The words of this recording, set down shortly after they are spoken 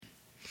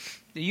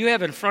You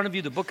have in front of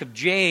you the book of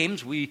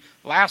James. We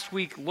last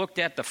week looked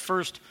at the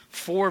first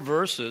 4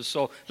 verses.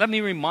 So let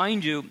me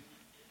remind you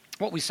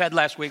what we said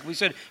last week. We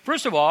said,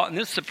 first of all, and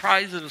this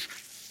surprises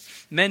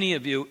many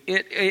of you,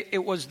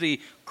 it was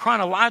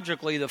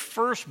chronologically the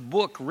first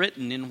book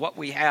written in what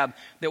we have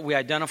that we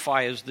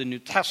identify as the New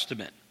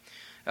Testament.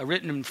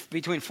 Written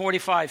between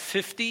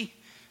 45-50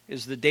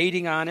 is the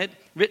dating on it.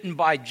 Written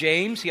by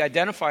James. He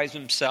identifies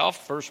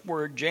himself, first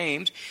word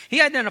James.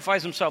 He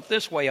identifies himself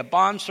this way, a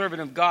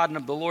bondservant of God and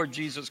of the Lord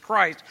Jesus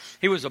Christ.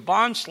 He was a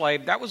bond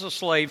slave. That was a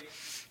slave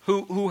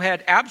who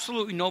had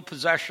absolutely no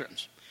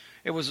possessions.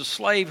 It was a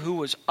slave who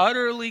was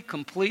utterly,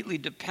 completely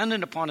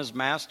dependent upon his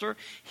master.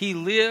 He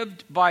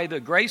lived by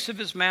the grace of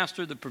his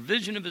master, the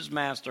provision of his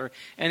master,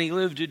 and he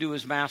lived to do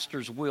his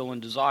master's will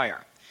and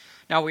desire.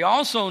 Now, we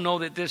also know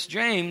that this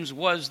James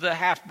was the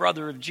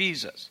half-brother of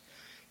Jesus.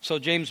 So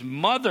James'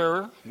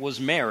 mother was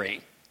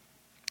Mary,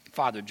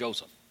 father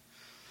Joseph.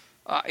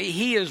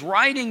 He is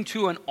writing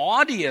to an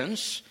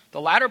audience,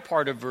 the latter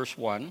part of verse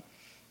 1,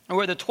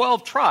 where the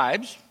 12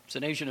 tribes, it's the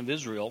nation of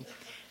Israel,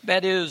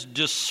 that is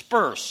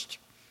dispersed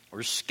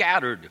or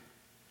scattered.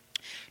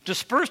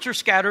 Dispersed or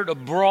scattered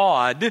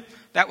abroad,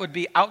 that would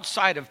be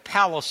outside of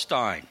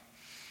Palestine.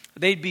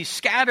 They'd be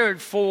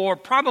scattered for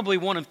probably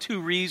one of 2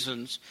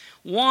 reasons.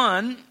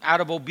 One,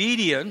 out of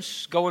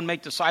obedience, go and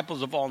make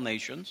disciples of all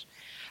nations.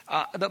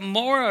 The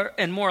more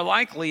and more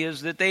likely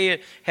is that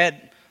they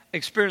had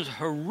experienced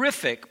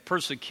horrific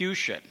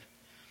persecution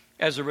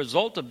as a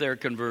result of their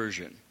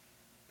conversion.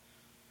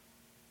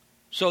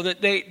 So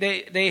that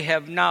they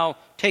have now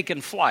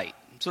taken flight.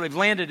 So they've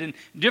landed in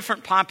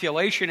different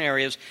population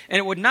areas, and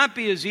it would not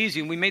be as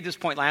easy, and we made this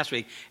point last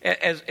week,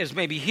 as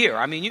maybe here.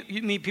 I mean,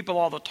 you meet people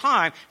all the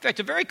time. In fact,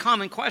 a very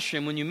common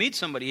question when you meet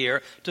somebody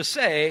here to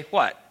say,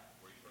 what?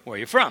 Where are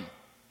you from?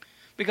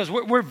 Because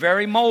we're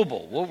very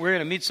mobile. We're going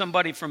to meet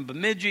somebody from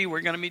Bemidji.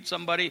 We're going to meet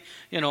somebody,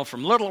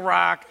 from Little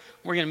Rock.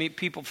 We're going to meet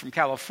people from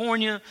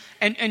California.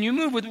 And you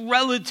move with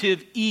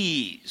relative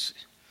ease.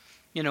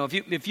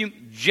 If you,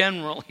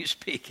 generally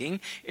speaking,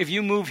 if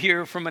you move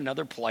here from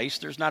another place,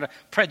 there's not a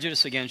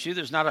prejudice against you.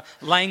 There's not a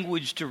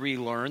language to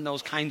relearn,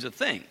 those kinds of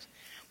things.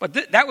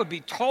 But that would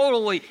be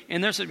totally,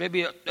 and there's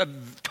maybe a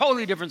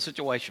totally different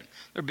situation.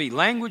 There'd be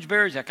language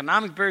barriers,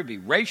 economic barriers,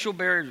 there'd be racial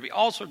barriers, there'd be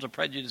all sorts of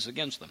prejudice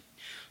against them.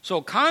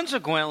 So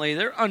consequently,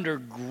 they're under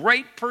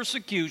great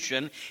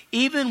persecution.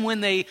 Even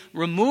when they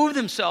remove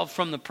themselves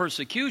from the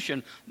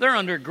persecution, they're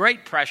under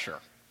great pressure.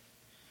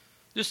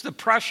 Just the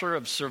pressure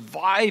of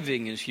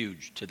surviving is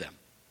huge to them.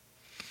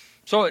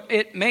 So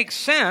it makes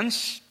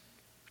sense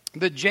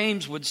that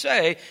James would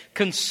say,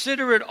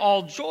 "Consider it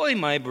all joy,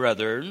 my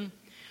brethren,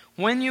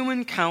 when you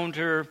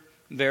encounter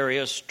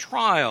various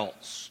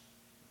trials."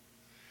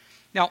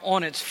 Now,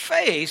 on its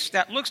face,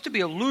 that looks to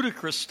be a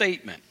ludicrous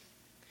statement.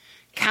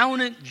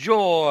 Count it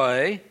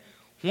joy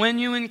when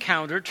you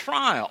encounter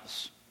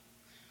trials.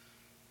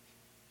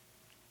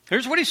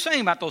 Here's what he's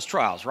saying about those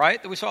trials,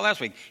 right, that we saw last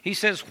week. He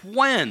says,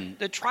 when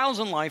the trials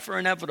in life are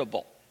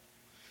inevitable,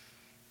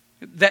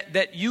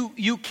 that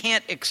you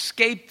can't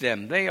escape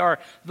them. They are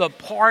the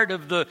part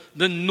of the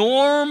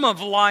norm of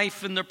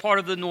life, and they're part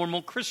of the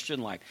normal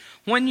Christian life.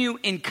 When you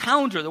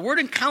encounter, the word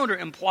encounter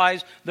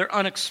implies they're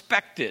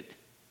unexpected.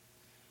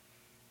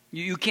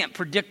 You can't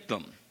predict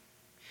them.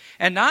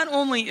 And not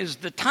only is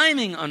the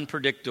timing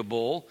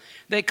unpredictable,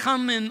 they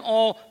come in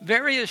all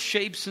various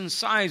shapes and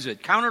sizes.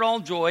 Count it all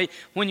joy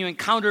when you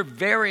encounter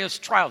various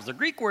trials. The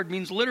Greek word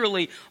means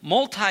literally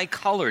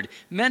multicolored,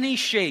 many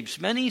shapes,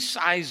 many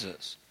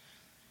sizes.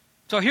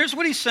 So here's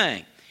what he's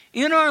saying.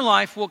 In our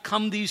life will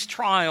come these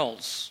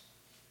trials.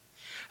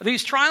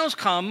 These trials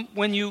come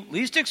when you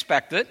least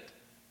expect it,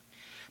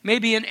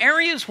 maybe in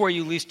areas where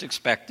you least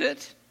expect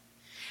it,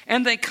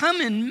 and they come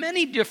in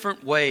many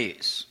different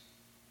ways.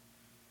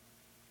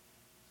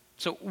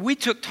 So we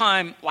took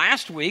time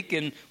last week,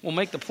 and we'll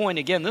make the point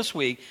again this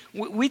week.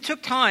 We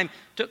took time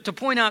to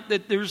point out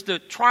that there's the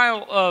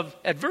trial of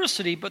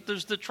adversity, but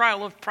there's the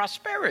trial of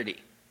prosperity.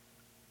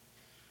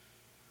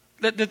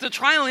 That the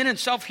trial in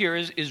itself here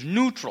is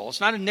neutral. It's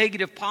not a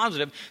negative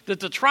positive. That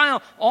the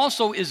trial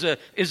also is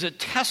a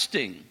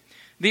testing.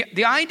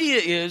 The idea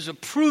is a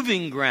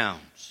proving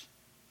grounds.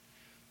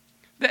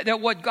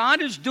 That what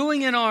God is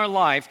doing in our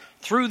life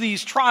through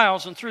these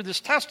trials and through this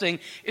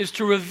testing is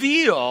to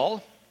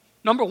reveal,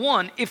 number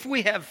one, if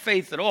we have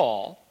faith at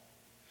all.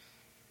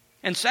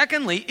 And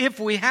secondly, if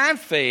we have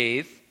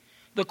faith,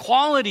 the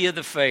quality of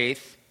the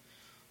faith,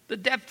 the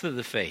depth of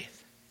the faith.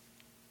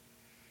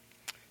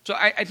 So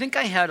I think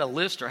I had a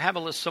list, or have a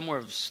list somewhere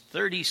of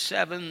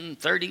 37,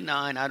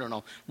 39, I don't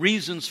know,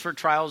 reasons for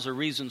trials or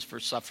reasons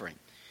for suffering.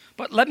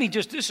 But let me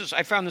just,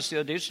 I found this the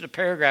other day, this is a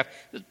paragraph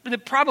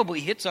that probably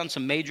hits on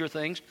some major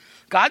things.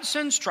 God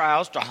sends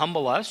trials to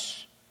humble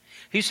us.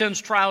 He sends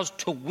trials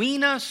to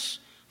wean us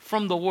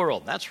from the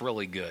world. That's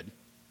really good.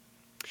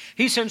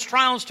 He sends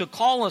trials to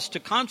call us to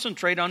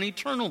concentrate on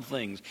eternal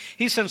things.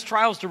 He sends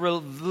trials to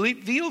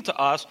reveal to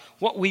us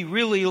what we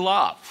really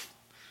love.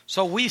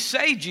 So we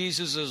say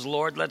Jesus is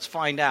Lord, let's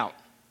find out.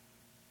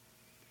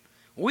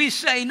 We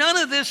say none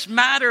of this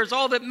matters.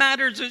 All that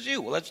matters is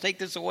you. Well, let's take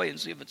this away and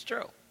see if it's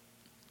true.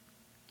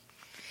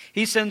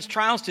 He sends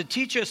trials to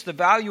teach us the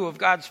value of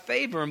God's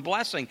favor and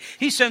blessing.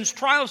 He sends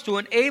trials to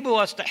enable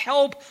us to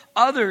help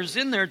others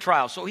in their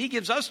trials. So he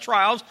gives us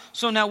trials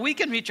so now we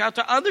can reach out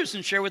to others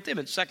and share with them.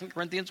 It's 2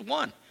 Corinthians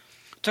 1.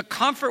 To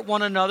comfort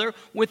one another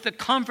with the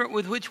comfort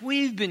with which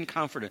we've been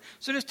comforted.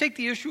 So just take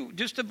the issue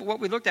just of what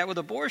we looked at with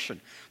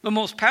abortion. The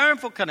most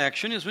powerful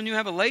connection is when you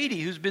have a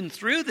lady who's been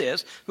through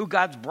this, who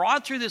God's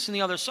brought through this on the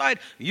other side.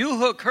 You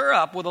hook her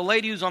up with a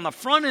lady who's on the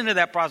front end of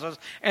that process,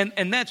 and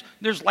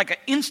there's like an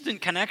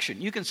instant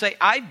connection. You can say,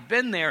 I've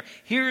been there.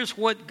 Here's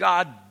what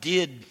God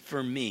did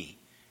for me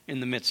in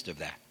the midst of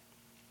that.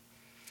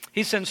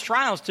 He sends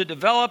trials to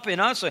develop in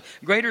us a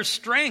greater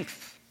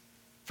strength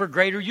for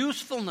greater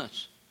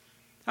usefulness.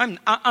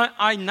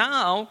 I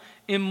now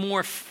am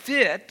more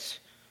fit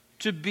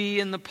to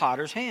be in the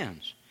potter's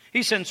hands.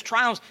 He sends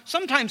trials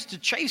sometimes to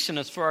chasten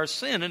us for our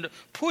sin and to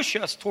push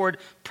us toward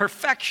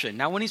perfection.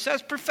 Now, when he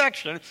says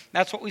perfection,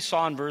 that's what we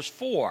saw in verse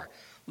 4.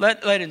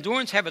 Let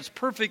endurance have its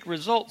perfect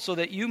result so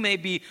that you may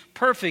be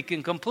perfect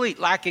and complete,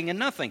 lacking in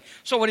nothing.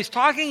 So what he's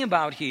talking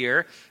about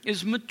here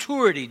is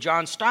maturity.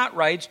 John Stott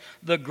writes,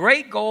 the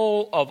great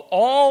goal of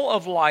all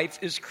of life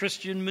is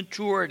Christian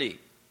maturity.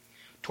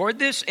 Toward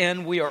this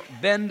end, we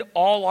bend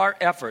all our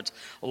efforts.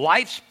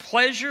 Life's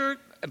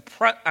pleasant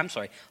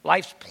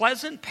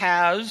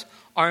paths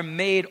are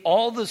made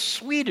all the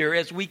sweeter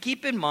as we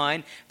keep in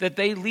mind that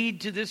they lead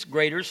to this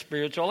greater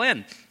spiritual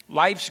end.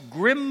 Life's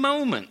grim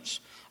moments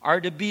are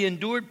to be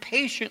endured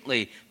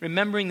patiently,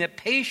 remembering that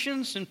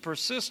patience and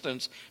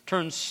persistence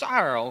turn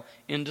sorrow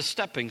into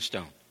stepping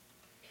stone.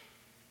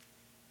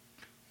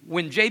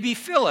 When J.B.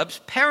 Phillips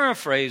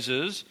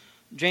paraphrases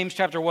James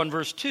chapter 1,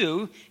 verse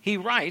 2, he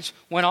writes,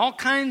 when all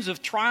kinds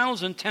of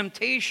trials and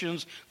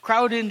temptations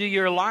crowd into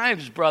your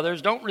lives,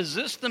 brothers, don't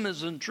resist them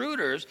as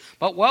intruders,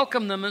 but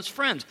welcome them as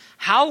friends.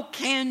 How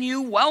can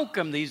you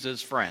welcome these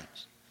as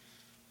friends?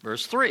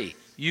 Verse 3,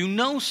 you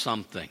know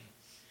something.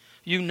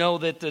 You know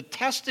that the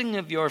testing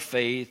of your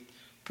faith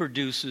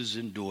produces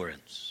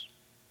endurance.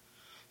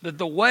 That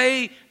the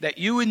way that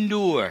you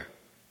endure,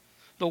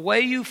 the way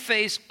you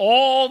face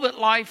all that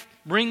life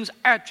brings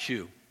at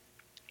you,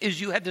 is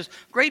you have this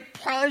great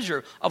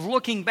pleasure of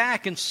looking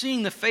back and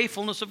seeing the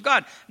faithfulness of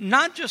God.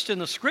 Not just in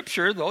the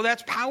Scripture, though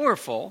that's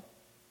powerful.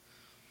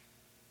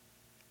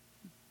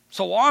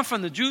 So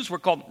often the Jews were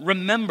called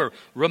remember.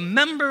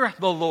 Remember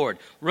the Lord.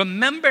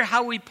 Remember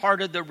how he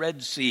parted the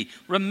Red Sea.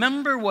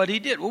 Remember what he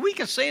did. Well, we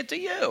can say it to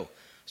you,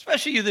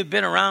 especially you that have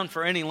been around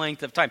for any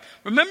length of time.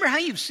 Remember how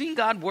you've seen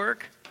God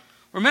work?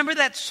 Remember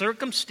that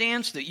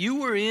circumstance that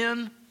you were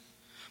in?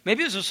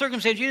 Maybe it was a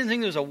circumstance you didn't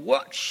think there was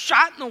a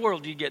shot in the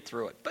world you'd get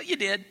through it, but you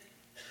did.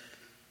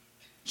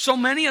 So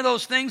many of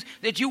those things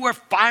that you were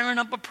firing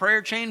up a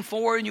prayer chain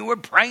for and you were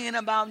praying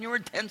about and you were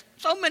tense.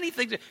 So many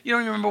things, you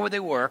don't even remember what they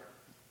were.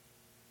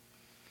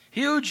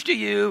 Huge to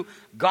you,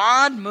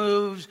 God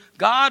moves,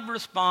 God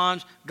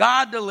responds,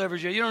 God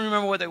delivers you. You don't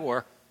remember what they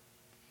were.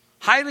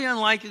 Highly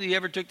unlikely you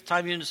ever took the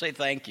time even to say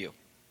thank you.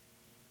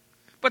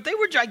 But they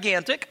were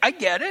gigantic, I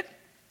get it.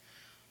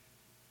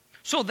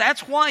 So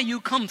that's why you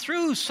come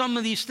through some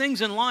of these things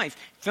in life,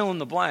 fill in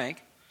the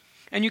blank,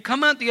 and you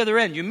come out the other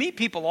end. You meet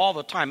people all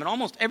the time, and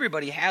almost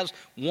everybody has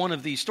one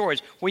of these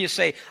stories where you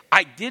say,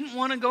 I didn't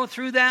want to go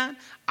through that.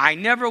 I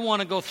never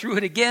want to go through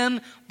it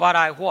again, but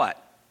I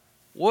what?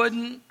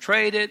 Wouldn't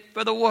trade it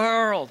for the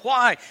world.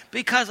 Why?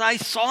 Because I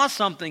saw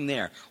something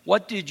there.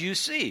 What did you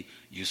see?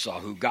 You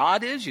saw who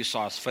God is, you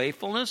saw his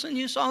faithfulness, and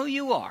you saw who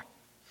you are.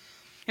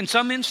 In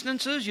some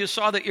instances, you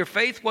saw that your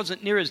faith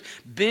wasn't near as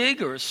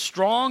big or as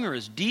strong or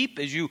as deep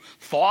as you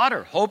thought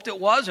or hoped it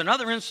was. In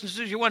other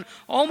instances, you went,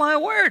 oh my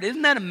word,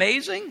 isn't that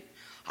amazing?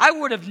 I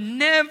would have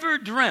never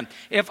dreamt.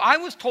 If I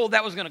was told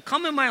that was going to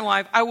come in my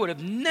life, I would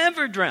have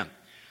never dreamt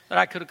that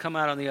I could have come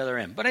out on the other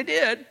end. But I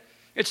did.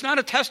 It's not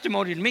a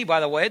testimony to me, by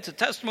the way. It's a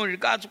testimony to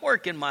God's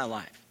work in my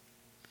life.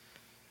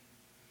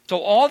 So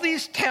all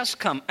these tests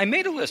come. I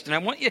made a list, and I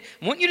want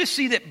you to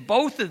see that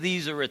both of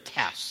these are a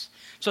test.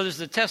 So there's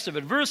the test of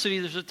adversity,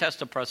 there's a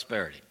test of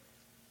prosperity.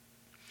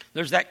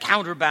 There's that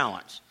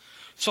counterbalance.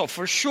 So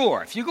for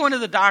sure, if you go into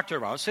the doctor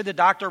tomorrow, say the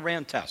doctor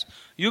ran tests.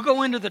 You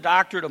go into the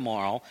doctor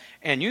tomorrow,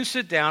 and you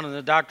sit down, and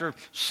the doctor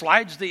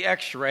slides the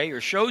x-ray or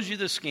shows you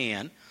the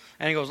scan,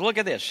 and he goes, look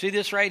at this. See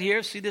this right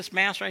here? See this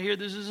mass right here?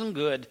 This isn't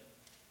good.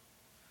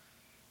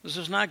 This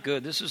is not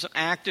good. This is an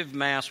active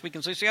mass. We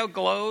can say, see how it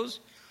glows?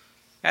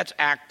 That's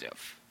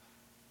active.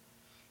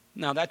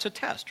 Now, that's a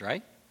test,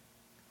 right?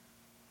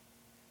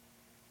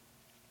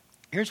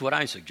 Here's what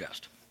I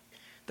suggest.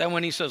 That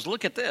when he says,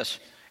 look at this,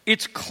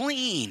 it's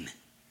clean.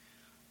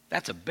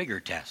 That's a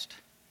bigger test.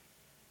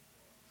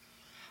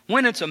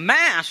 When it's a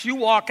mass, you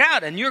walk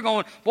out and you're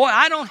going, boy,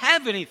 I don't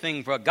have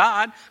anything for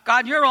God.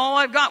 God, you're all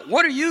I've got.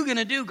 What are you going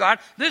to do, God?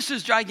 This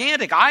is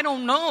gigantic. I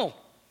don't know.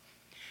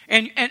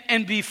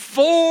 And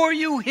before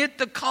you hit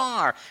the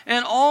car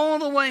and all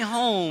the way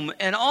home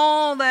and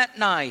all that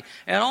night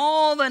and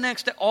all the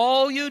next day,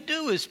 all you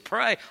do is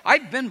pray.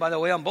 I've been, by the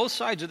way, on both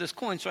sides of this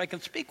coin so I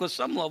can speak with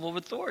some level of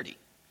authority.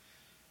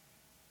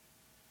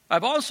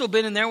 I've also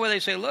been in there where they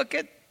say, look,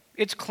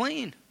 it's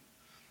clean.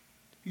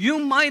 You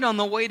might on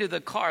the way to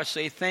the car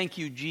say, thank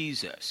you,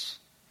 Jesus.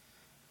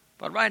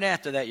 But right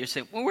after that, you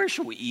say, well, where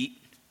should we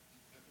eat?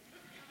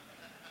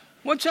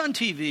 What's on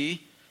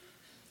TV?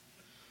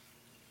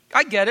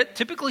 I get it,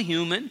 typically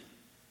human.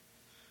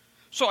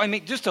 So I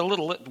make just a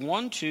little,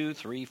 1, 2,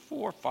 3,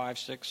 4, 5,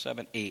 6,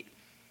 7, 8.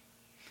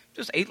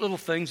 Just 8 little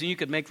things, and you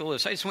could make the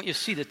list. I just want you to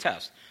see the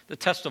test. The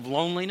test of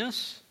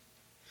loneliness,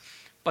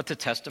 but the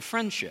test of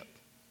friendship.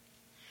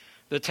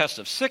 The test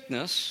of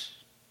sickness,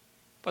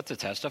 but the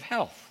test of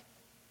health.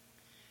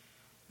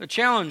 The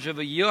challenge of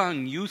a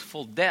young,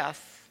 youthful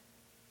death,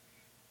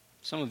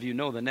 some of you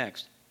know the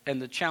next,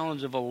 and the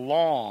challenge of a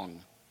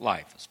long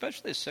life,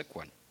 especially a sick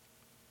one.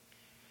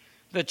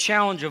 The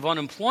challenge of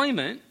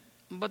unemployment,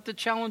 but the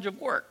challenge of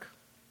work.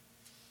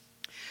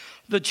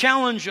 The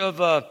challenge of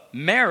a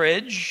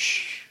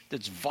marriage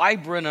that's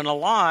vibrant and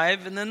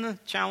alive, and then the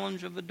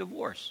challenge of a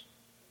divorce.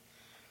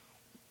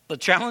 The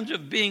challenge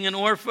of being an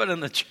orphan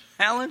and the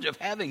challenge of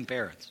having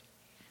parents.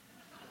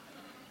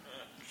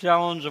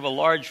 Challenge of a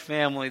large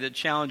family, the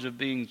challenge of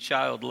being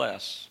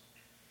childless.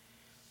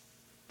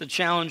 The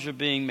challenge of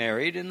being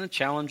married and the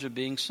challenge of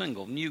being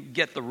single. And you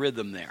get the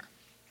rhythm there.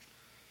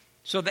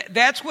 So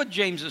that's what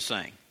James is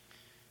saying.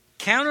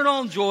 Count it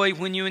all joy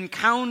when you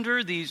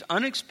encounter these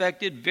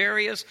unexpected,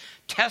 various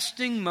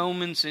testing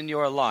moments in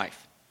your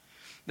life.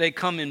 They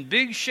come in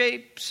big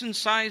shapes and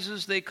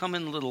sizes. They come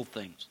in little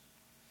things.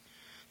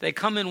 They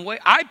come in way.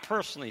 I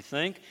personally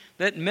think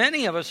that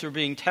many of us are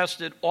being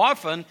tested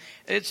often.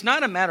 It's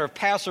not a matter of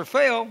pass or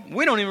fail.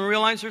 We don't even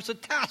realize there's a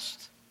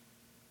test.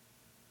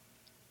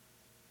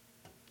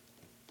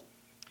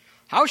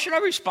 How should I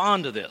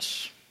respond to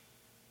this?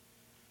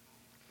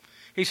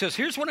 He says,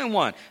 here's what I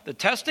want. The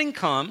testing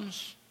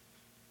comes,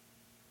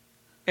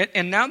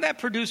 and now that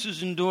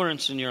produces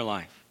endurance in your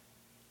life.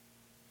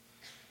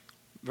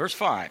 Verse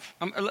 5.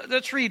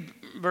 Let's read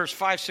verse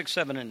 5, 6,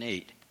 7, and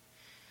 8.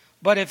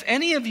 But if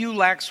any of you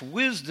lacks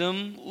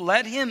wisdom,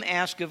 let him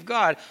ask of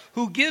God,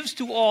 who gives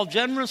to all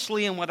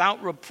generously and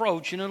without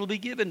reproach, and it'll be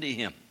given to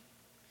him.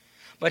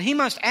 But he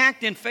must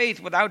act in faith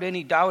without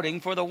any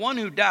doubting, for the one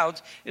who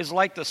doubts is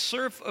like the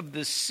surf of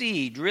the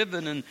sea,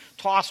 driven and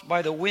tossed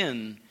by the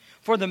wind.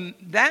 For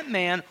that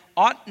man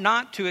ought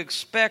not to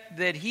expect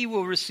that he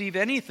will receive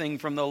anything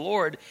from the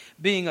Lord,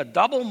 being a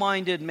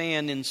double-minded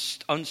man and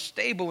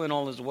unstable in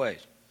all his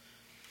ways.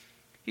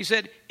 He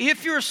said,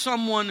 if you're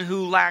someone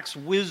who lacks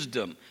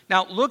wisdom.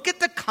 Now, look at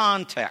the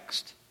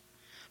context.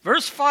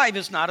 Verse 5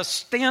 is not a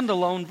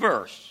standalone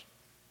verse.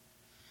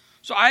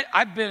 So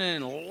I've been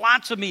in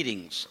lots of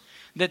meetings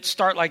that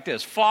start like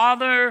this.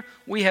 Father,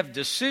 we have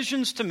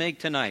decisions to make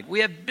tonight.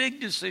 We have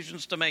big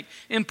decisions to make,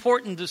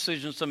 important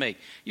decisions to make.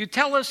 You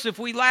tell us if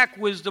we lack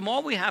wisdom,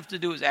 all we have to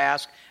do is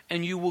ask,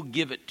 and you will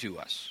give it to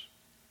us.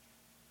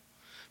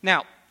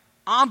 Now,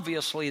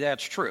 obviously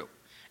that's true.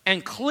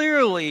 And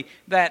clearly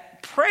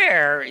that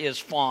prayer is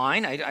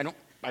fine. I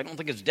don't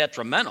think it's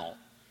detrimental.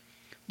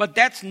 But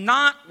that's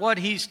not what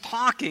he's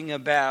talking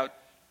about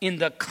in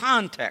the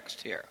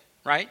context here,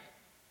 right?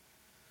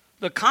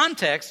 The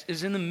context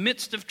is in the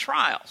midst of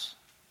trials.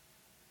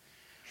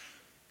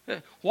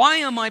 Why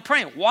am I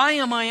praying? Why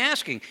am I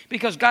asking?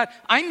 Because God,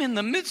 I'm in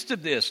the midst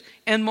of this.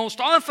 And most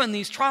often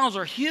these trials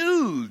are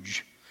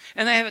huge.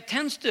 And they have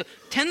a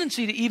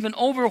tendency to even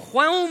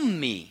overwhelm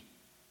me.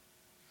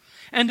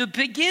 And the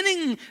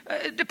beginning,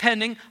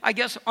 depending, I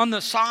guess, on the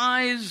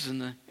size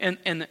and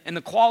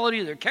the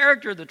quality of the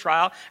character of the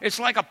trial, it's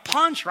like a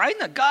punch right in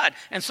the gut.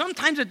 And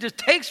sometimes it just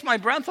takes my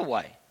breath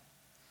away.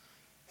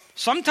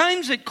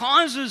 Sometimes it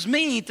causes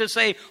me to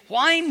say,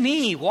 why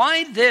me?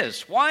 Why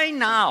this? Why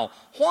now?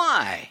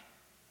 Why?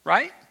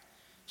 Right?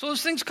 So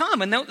those things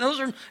come, and those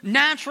are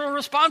natural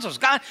responses.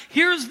 God,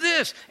 here's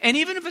this. And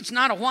even if it's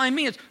not a why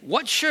me, it's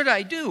what should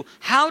I do?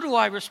 How do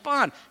I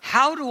respond?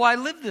 How do I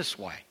live this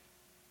way?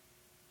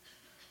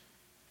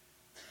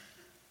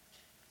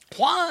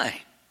 Why?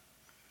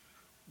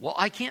 Well,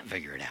 I can't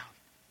figure it out.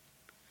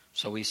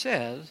 So he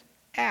says,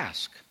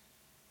 ask,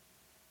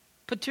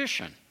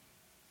 petition,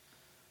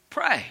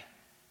 pray.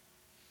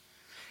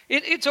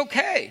 It's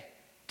okay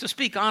to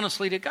speak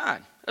honestly to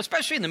God,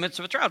 especially in the midst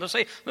of a trial, to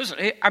say,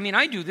 listen,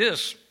 I do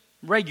this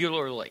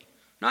regularly,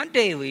 not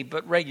daily,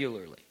 but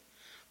regularly.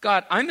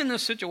 God, I'm in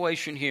this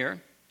situation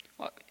here.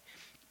 God,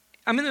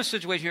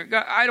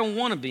 I don't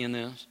want to be in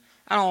this.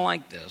 I don't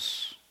like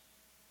this.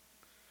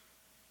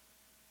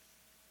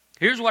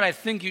 Here's what I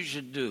think you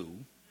should do.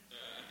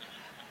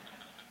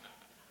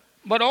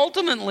 But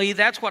ultimately,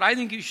 that's what I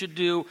think you should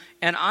do.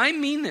 And I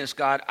mean this,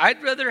 God.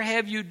 I'd rather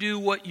have you do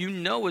what you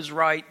know is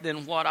right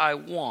than what I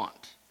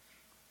want.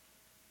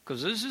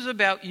 Because this is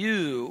about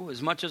you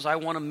as much as I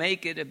want to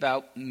make it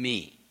about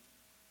me.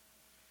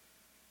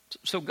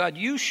 So God,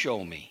 you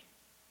show me.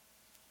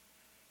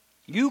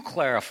 You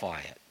clarify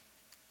it.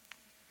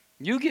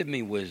 You give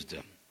me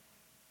wisdom.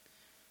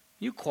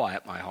 You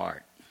quiet my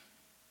heart.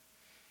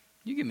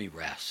 You give me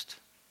rest.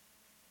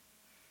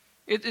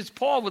 It's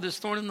Paul with his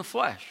thorn in the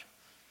flesh.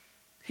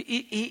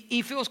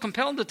 He feels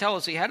compelled to tell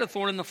us he had a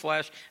thorn in the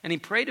flesh, and he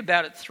prayed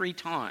about it 3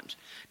 times.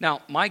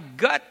 Now, my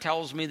gut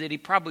tells me that he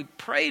probably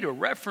prayed or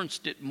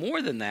referenced it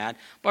more than that,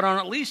 but on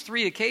at least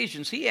 3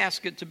 occasions, he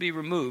asked it to be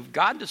removed.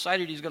 God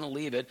decided he's going to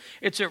leave it.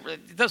 It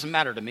doesn't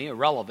matter to me,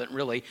 irrelevant,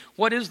 really.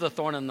 What is the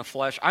thorn in the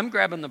flesh? I'm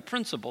grabbing the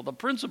principle. The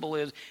principle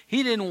is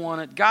he didn't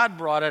want it. God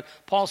brought it.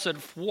 Paul said,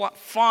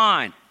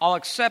 fine, I'll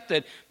accept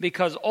it,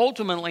 because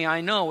ultimately I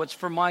know it's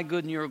for my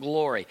good and your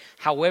glory,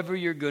 however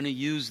you're going to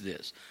use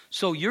this.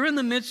 So you're in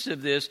the midst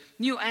of this,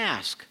 you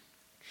ask.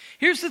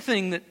 Here's the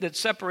thing that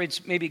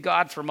separates maybe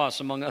God from us,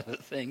 among other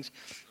things,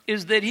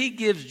 is that he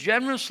gives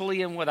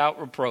generously and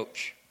without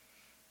reproach.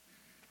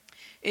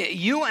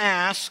 You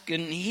ask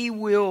and he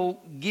will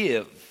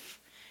give.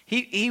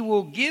 He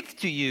will give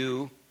to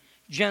you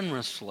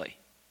generously.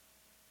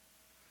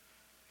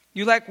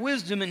 You lack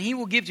wisdom and he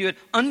will give to you it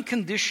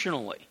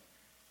unconditionally.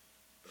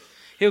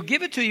 He'll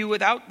give it to you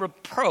without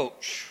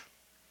reproach.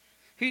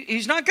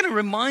 He's not going to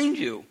remind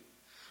you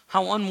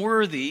how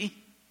unworthy,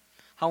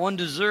 how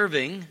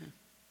undeserving,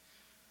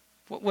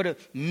 what a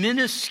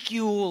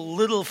minuscule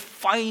little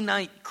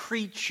finite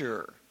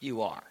creature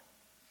you are.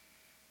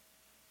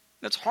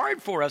 That's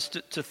hard for us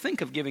to think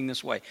of giving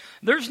this way.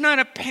 There's not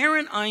a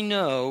parent I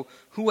know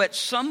who at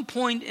some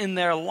point in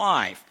their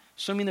life,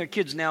 assuming their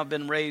kids now have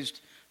been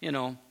raised,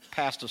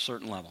 past a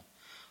certain level,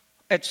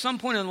 at some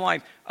point in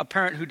life, a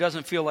parent who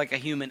doesn't feel like a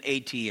human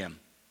ATM.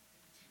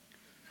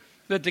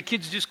 That the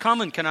kids just come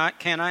and can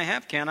I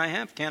have?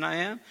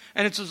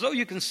 And it's as though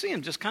you can see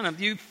them just kind of,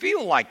 you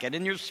feel like it,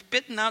 and you're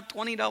spitting out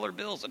 $20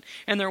 bills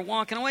and they're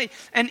walking away.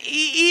 And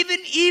even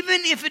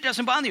if it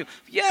doesn't bother you,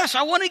 yes,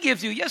 I want to give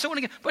to you, yes, I want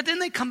to give, but then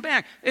they come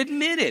back,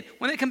 admit it.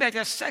 When they come back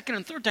that second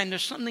and third time,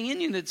 there's something in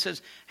you that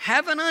says,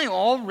 haven't I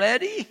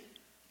already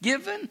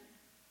given?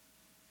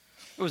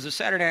 It was a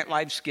Saturday Night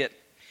Live skit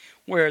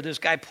where this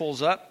guy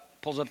pulls up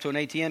to an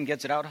ATM,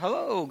 gets it out.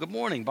 Hello, good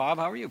morning, Bob.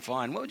 How are you?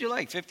 Fine. What would you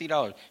like?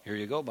 $50. Here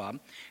you go, Bob.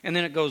 And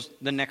then it goes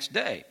the next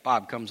day.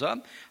 Bob comes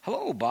up.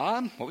 Hello,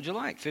 Bob. What would you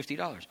like?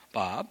 $50.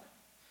 Bob,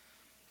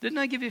 didn't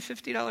I give you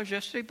 $50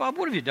 yesterday? Bob,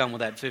 what have you done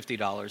with that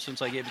 $50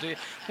 since I gave it to you?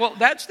 Well,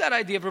 that's that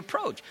idea of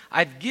reproach.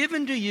 I've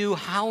given to you,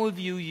 how have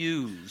you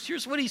used?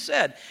 Here's what he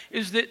said,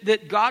 is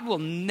that God will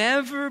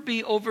never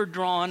be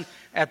overdrawn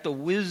at the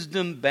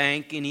wisdom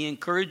bank, and he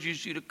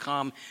encourages you to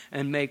come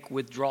and make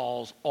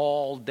withdrawals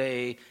all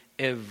day,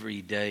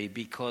 every day,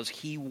 because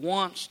he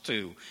wants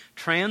to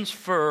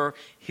transfer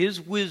his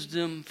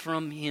wisdom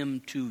from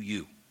him to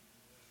you.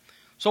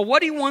 So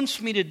what he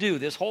wants me to do,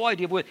 this whole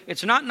idea of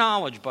it's not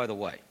knowledge, by the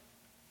way.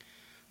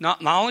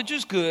 Knowledge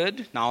is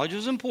good. Knowledge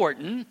is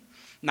important.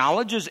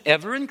 Knowledge is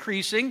ever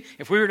increasing.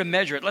 If we were to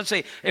measure it, let's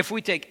say if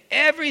we take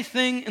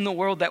everything in the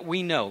world that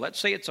we know, let's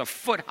say it's a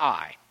foot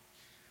high.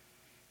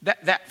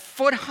 That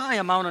foot high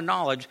amount of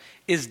knowledge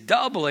is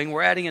doubling.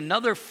 We're adding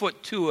another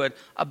foot to it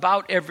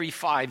about every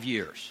 5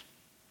 years.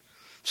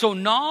 So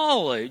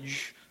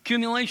knowledge,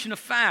 accumulation of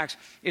facts,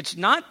 it's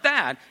not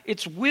that.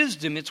 It's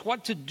wisdom. It's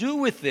what to do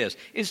with this.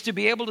 It's to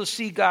be able to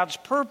see God's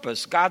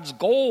purpose, God's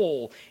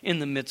goal in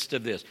the midst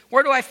of this.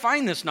 Where do I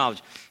find this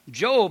knowledge?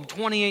 Job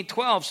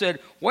 28:12 said,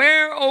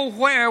 where, oh,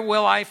 where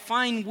will I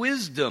find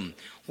wisdom?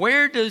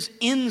 Where does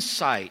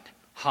insight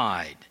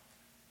hide?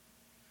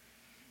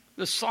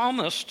 The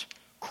psalmist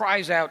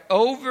cries out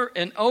over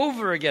and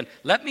over again,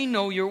 let me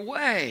know your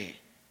way.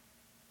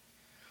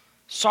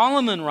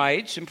 Solomon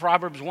writes in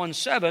Proverbs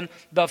 1:7,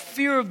 the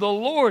fear of the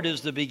Lord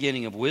is the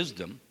beginning of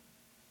wisdom.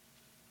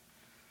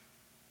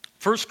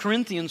 1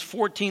 Corinthians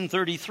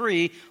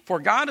 14:33,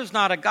 for God is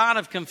not a God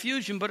of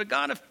confusion, but a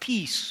God of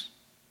peace.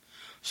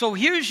 So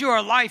here's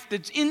your life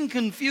that's in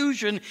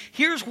confusion.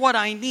 Here's what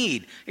I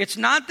need. It's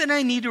not that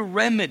I need a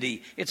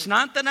remedy. It's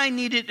not that I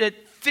need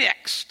it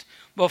fixed.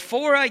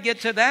 Before I get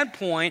to that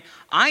point,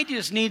 I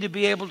just need to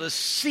be able to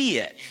see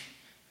it.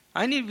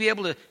 I need to be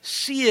able to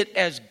see it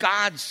as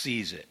God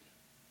sees it.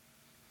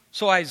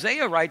 So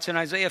Isaiah writes in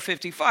Isaiah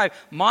 55,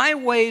 my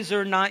ways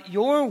are not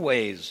your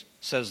ways,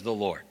 says the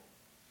Lord.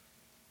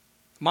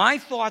 My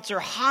thoughts are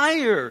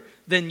higher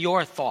than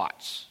your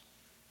thoughts.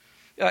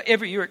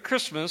 Every year at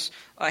Christmas,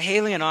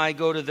 Haley and I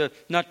go to the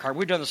Nutcracker.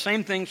 We've done the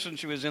same thing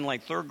since she was in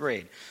like 3rd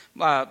grade.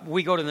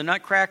 We go to the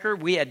Nutcracker.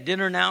 We had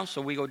dinner now,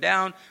 so we go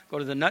down, go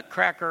to the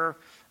Nutcracker,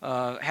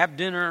 have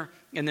dinner,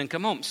 and then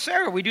come home.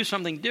 Sarah, we do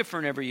something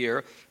different every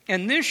year.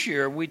 And this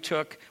year we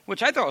took,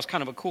 which I thought was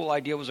kind of a cool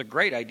idea, was a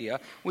great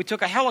idea, we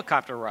took a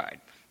helicopter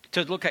ride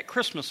to look at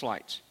Christmas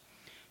lights.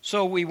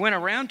 So we went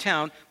around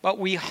town, but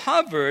we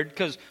hovered,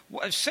 because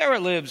Sarah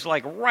lives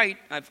like right,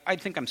 I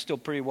think I'm still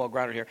pretty well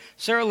grounded here.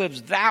 Sarah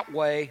lives that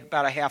way,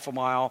 about a half a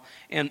mile,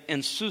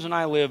 and Susan and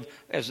I live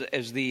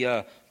as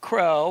the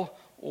crow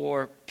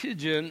or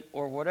pigeon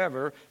or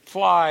whatever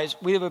flies,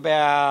 we live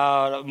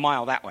about a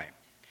mile that way.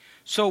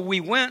 So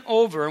we went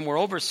over, and we're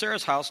over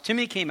Sarah's house.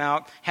 Timmy came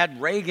out,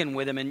 had Reagan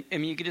with him,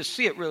 and you could just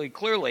see it really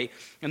clearly.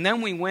 And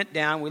then we went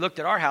down, we looked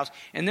at our house,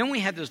 and then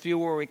we had this view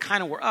where we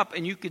kind of were up,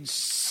 and you could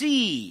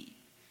see.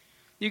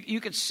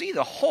 You could see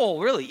the whole,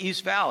 really,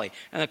 East Valley.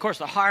 And, of course,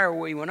 the higher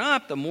we went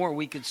up, the more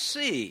we could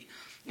see.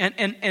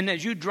 And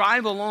as you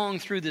drive along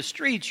through the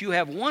streets, you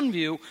have one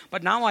view,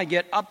 but now I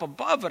get up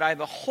above it, I have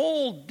a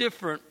whole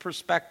different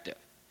perspective.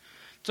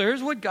 So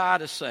here's what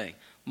God is saying.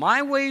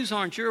 My ways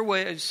aren't your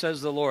ways,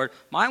 says the Lord.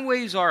 My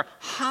ways are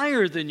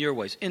higher than your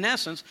ways. In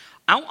essence,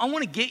 I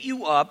want to get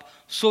you up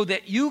so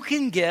that you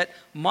can get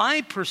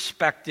my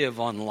perspective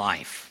on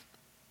life.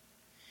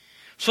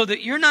 So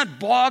that you're not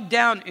bogged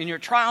down in your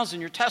trials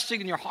and your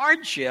testing and your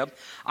hardship.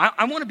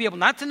 I want to be able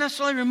not to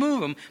necessarily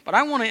remove them, but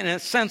I want to, in a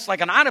sense, like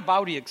an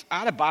out-of-body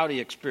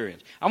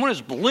experience. I want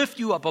to just lift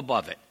you up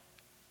above it.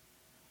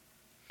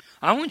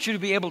 I want you to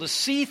be able to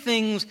see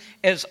things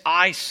as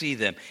I see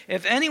them.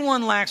 If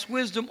anyone lacks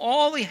wisdom,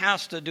 all he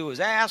has to do is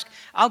ask.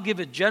 I'll give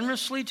it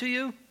generously to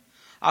you.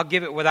 I'll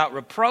give it without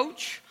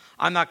reproach.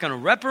 I'm not going to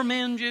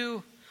reprimand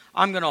you.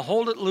 I'm going to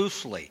hold it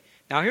loosely.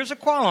 Now here's a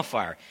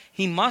qualifier.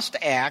 He must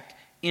act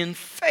in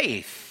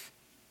faith.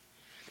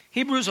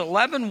 Hebrews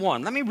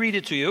 11:1. Let me read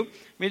it to you.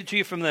 Read it to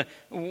you from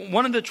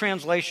one of the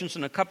translations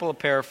and a couple of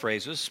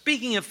paraphrases.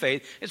 Speaking of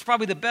faith, it's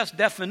probably the best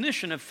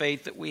definition of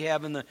faith that we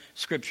have in the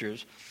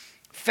Scriptures.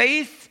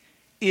 Faith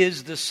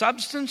is the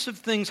substance of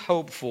things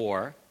hoped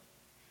for,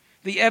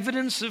 the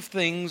evidence of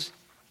things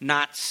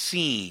not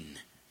seen.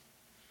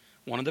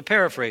 One of the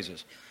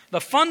paraphrases.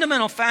 The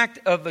fundamental fact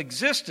of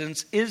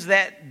existence is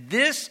that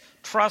this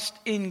trust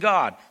in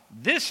God,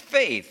 this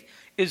faith,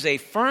 is a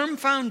firm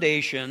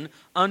foundation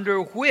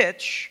under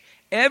which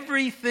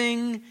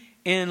everything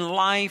in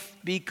life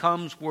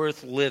becomes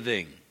worth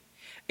living.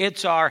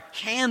 It's our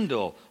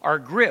handle, our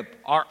grip,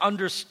 our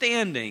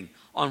understanding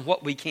on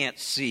what we can't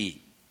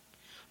see.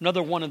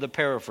 Another one of the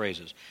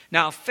paraphrases.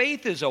 Now,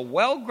 faith is a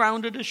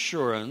well-grounded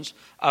assurance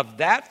of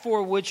that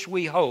for which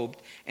we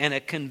hoped and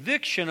a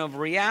conviction of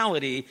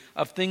reality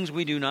of things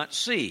we do not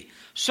see.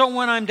 So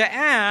when I'm to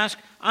ask,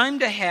 I'm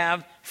to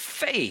have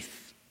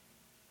faith.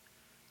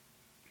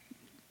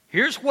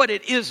 Here's what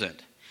it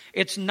isn't.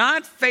 It's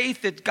not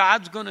faith that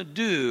God's going to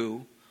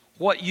do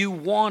what you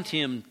want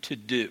him to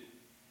do.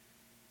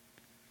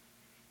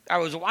 I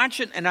was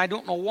watching, and I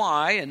don't know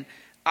why,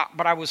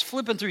 but I was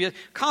flipping through.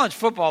 College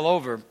football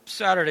over.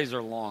 Saturdays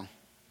are long.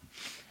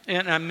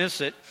 And I miss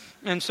it.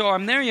 And so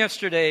I'm there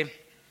yesterday.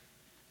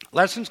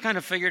 Lessons kind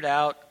of figured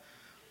out.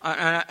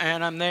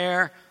 And I'm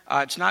there.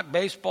 It's not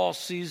baseball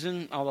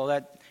season,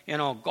 although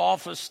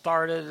golf has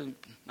started. And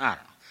I don't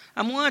know.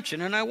 I'm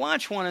watching, and I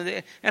watch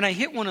and I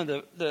hit one of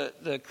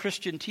the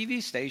Christian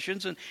TV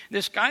stations, and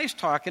this guy's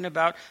talking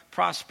about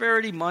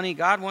prosperity, money.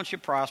 God wants you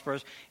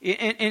prosperous.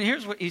 And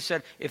here's what he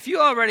said. If you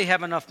already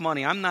have enough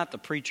money, I'm not the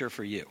preacher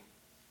for you.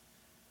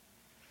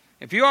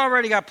 If you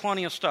already got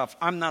plenty of stuff,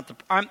 I'm not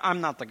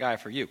the guy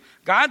for you.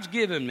 God's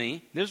given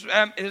me this.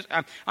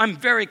 I'm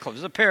very close. This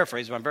is a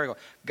paraphrase, but I'm very close.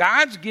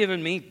 God's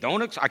given me.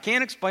 I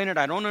can't explain it.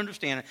 I don't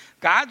understand it.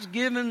 God's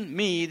given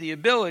me the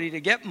ability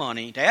to get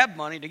money, to have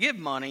money, to give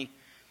money,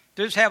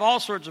 to just have all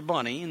sorts of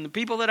money. And the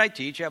people that I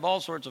teach have all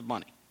sorts of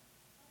money.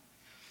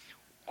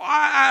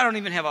 I don't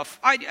even have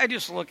I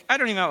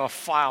don't even have a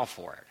file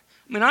for it.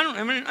 I don't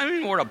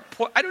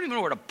even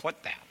know where to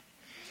put that.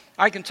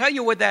 I can tell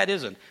you what that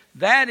isn't.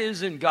 That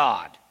isn't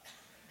God.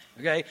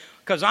 Okay?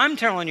 Because I'm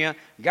telling you,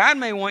 God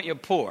may want you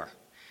poor.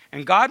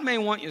 And God may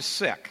want you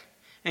sick.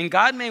 And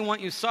God may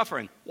want you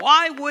suffering.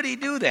 Why would he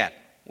do that?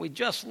 We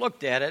just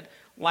looked at it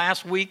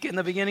last week and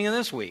the beginning of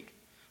this week.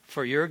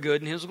 For your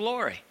good and his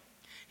glory.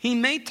 He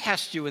may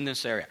test you in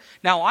this area.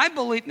 Now, I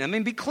believe,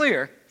 be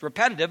clear,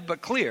 repetitive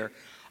but clear.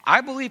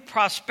 I believe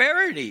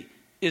prosperity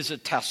is a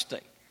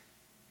testing.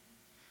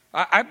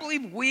 I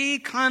believe we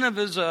kind of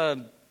as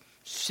a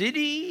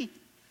city,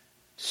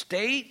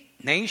 state,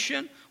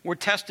 nation, were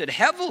tested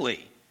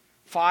heavily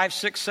 5,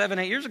 6, 7,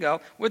 8 years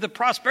ago with the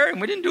prosperity,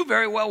 and we didn't do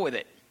very well with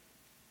it.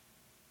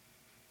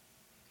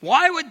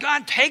 Why would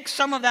God take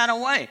some of that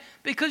away?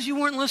 Because you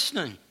weren't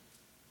listening.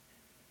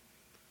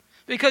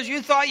 Because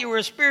you thought you were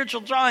a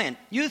spiritual giant.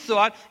 You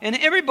thought, and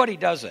everybody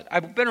does it.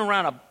 I've been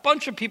around a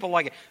bunch of people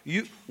like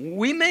it.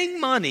 We make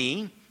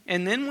money,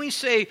 and then we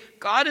say,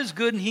 God is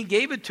good and he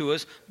gave it to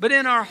us. But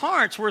in our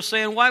hearts, we're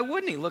saying, why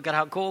wouldn't he? Look at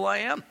how cool I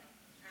am.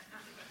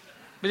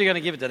 But you're going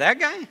to give it to that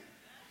guy?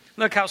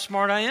 Look how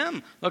smart I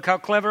am. Look how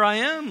clever I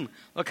am.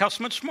 Look how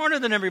much smarter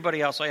than everybody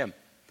else I am.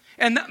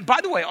 And by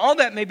the way, all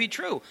that may be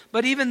true.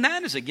 But even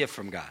that is a gift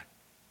from God.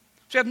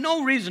 So you have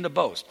no reason to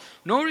boast.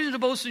 No reason to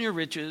boast in your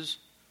riches.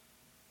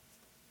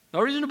 No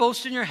reason to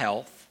boast in your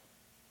health.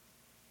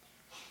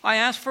 I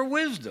ask for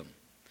wisdom.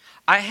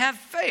 I have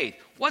faith.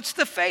 What's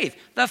the faith?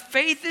 The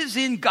faith is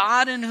in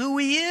God and who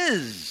he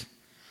is.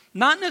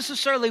 Not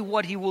necessarily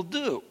what he will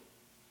do.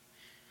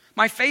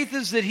 My faith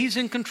is that he's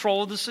in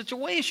control of the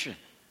situation.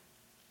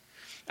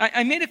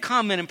 I made a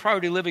comment in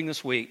Priority Living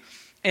this week.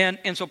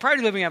 And so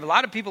Priority Living, I have a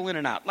lot of people in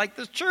and out. Like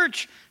the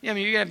church,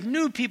 you have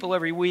new people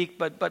every week,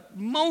 but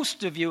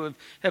most of you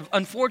have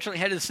unfortunately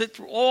had to sit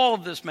through all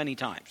of this many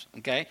times.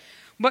 Okay?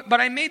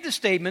 But I made the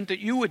statement that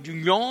you would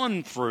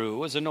yawn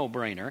through as a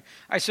no-brainer.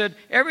 I said,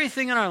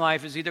 everything in our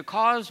life is either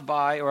caused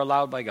by or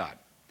allowed by God.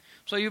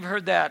 So you've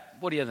heard that,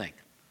 what do you think,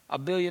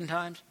 1 billion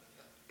times?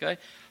 Okay?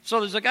 So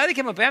there's a guy that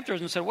came up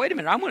afterwards and said, wait a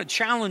minute, I'm going to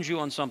challenge you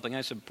on something.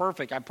 I said,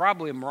 perfect, I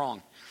probably am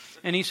wrong.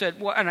 And he said,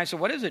 well, and I said,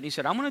 what is it? And he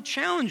said, I'm going to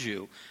challenge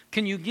you.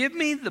 Can you give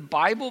me the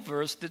Bible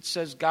verse that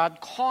says God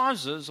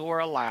causes or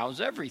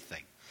allows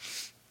everything?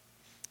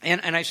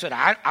 And I said,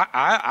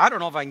 I don't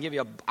know if I can give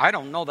you I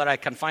don't know that I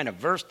can find a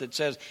verse that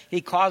says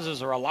he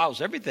causes or allows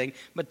everything,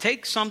 but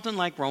take something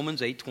like Romans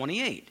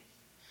 8:28.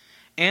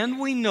 And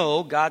we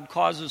know God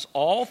causes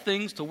all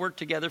things to work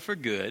together for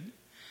good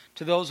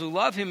to those who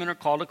love him and are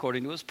called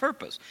according to his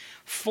purpose.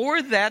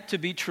 For that to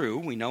be true,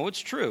 we know it's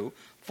true.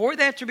 For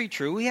that to be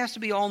true, he has to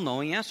be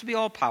all-knowing, he has to be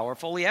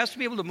all-powerful, he has to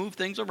be able to move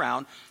things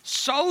around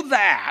so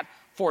that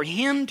for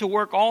him to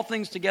work all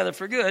things together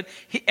for good,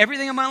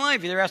 everything in my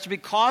life either has to be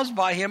caused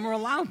by him or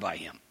allowed by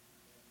him.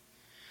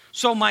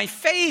 So my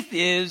faith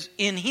is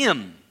in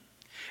him.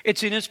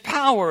 It's in his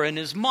power, in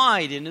his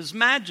might, in his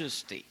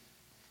majesty.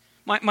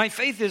 My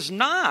faith is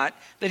not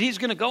that he's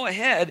going to go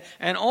ahead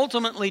and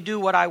ultimately do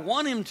what I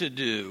want him to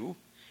do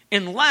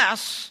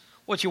unless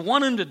what you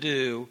want him to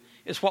do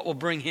is what will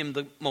bring him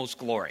the most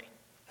glory.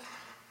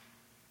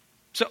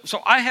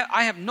 So I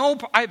have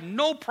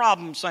no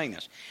problem saying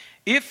this.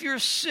 If you're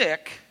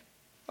sick,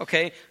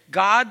 okay,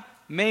 God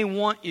may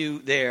want you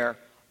there.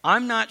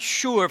 I'm not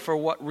sure for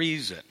what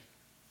reason.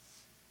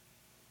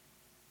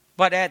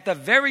 But at the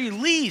very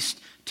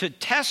least, to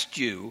test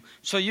you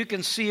so you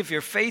can see if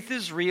your faith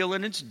is real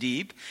and it's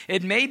deep.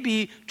 It may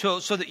be so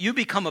that you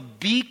become a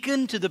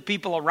beacon to the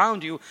people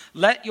around you.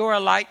 Let your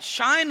light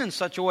shine in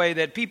such a way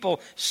that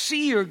people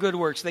see your good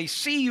works. They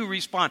see you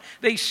respond.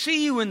 They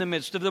see you in the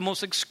midst of the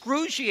most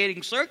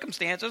excruciating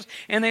circumstances,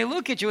 and they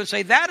look at you and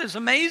say, that is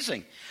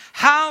amazing.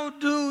 How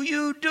do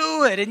you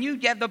do it? And you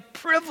get the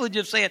privilege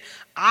of saying,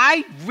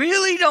 I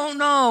really don't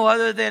know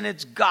other than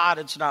it's God,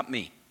 it's not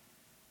me.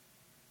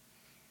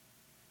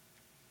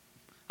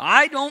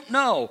 I don't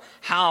know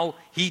how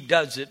he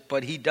does it,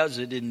 but he does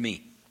it in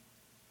me.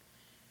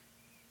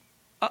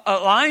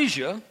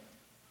 Elijah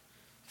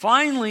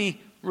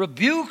finally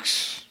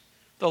rebukes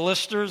the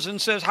listeners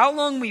and says, how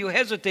long will you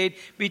hesitate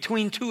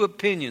between two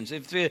opinions?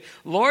 If the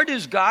Lord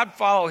is God,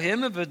 follow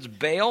him. If it's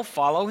Baal,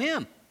 follow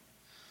him.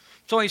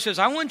 So he says,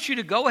 I want you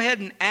to go ahead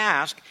and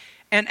ask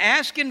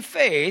in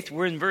faith.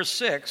 We're in verse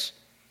 6.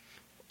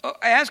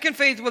 Ask in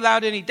faith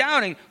without any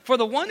doubting, for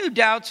the one who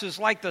doubts is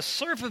like the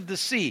surf of the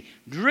sea,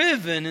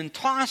 driven and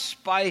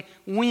tossed by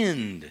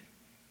wind,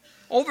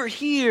 over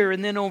here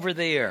and then over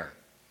there.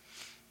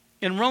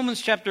 In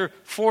Romans chapter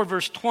 4,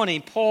 verse 20,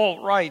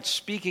 Paul writes,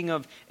 speaking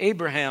of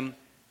Abraham,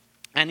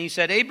 and he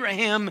said,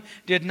 Abraham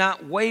did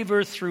not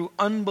waver through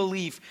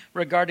unbelief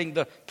regarding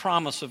the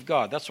promise of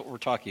God. That's what we're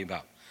talking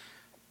about.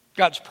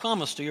 God's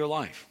promise to your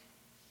life.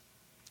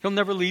 He'll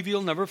never leave you,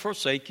 he'll never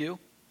forsake you.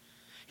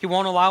 He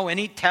won't allow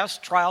any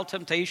test, trial,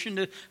 temptation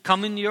to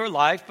come into your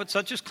life, but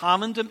such is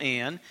common to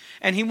man.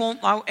 And he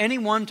won't allow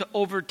anyone to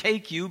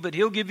overtake you, but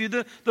he'll give you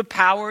the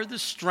power, the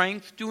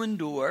strength to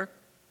endure.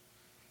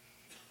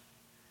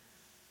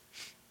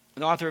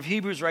 The author of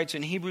Hebrews writes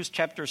in Hebrews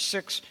chapter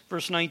 6,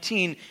 verse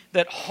 19,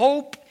 that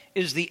hope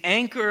is the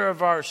anchor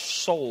of our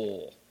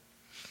soul.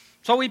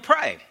 So we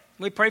pray.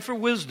 We pray for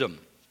wisdom.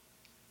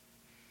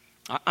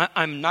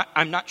 I'm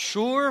not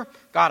sure.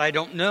 God, I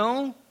don't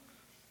know.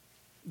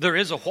 There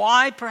is a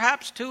why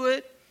perhaps to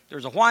it.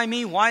 There's a why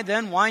me, why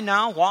then, why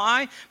now,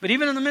 why. But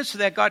even in the midst of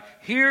that, God,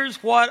 here's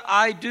what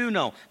I do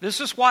know. This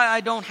is why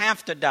I don't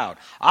have to doubt.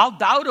 I'll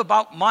doubt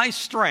about my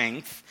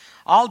strength.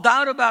 I'll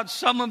doubt about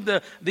some of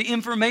the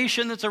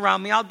information that's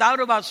around me. I'll doubt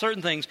about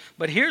certain things.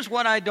 But here's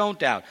what I don't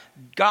doubt.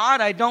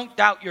 God, I don't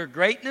doubt your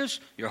greatness,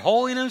 your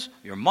holiness,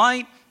 your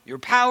might, your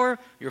power,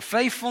 your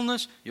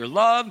faithfulness, your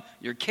love,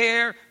 your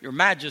care, your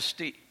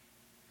majesty.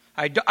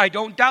 I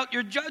don't doubt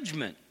your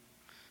judgment.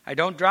 I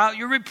don't doubt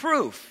your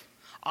reproof.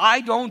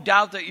 I don't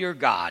doubt that you're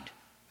God.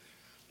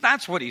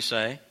 That's what he's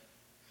saying.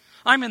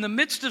 I'm in the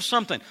midst of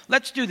something.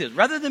 Let's do this.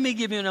 Rather than me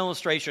give you an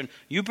illustration,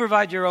 you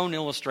provide your own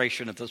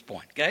illustration at this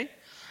point, okay?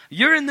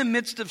 You're in the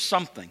midst of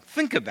something.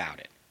 Think about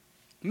it.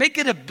 Make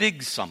it a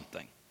big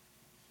something.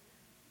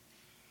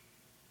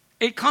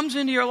 It comes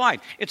into your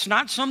life. It's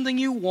not something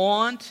you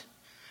want.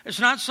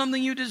 It's not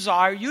something you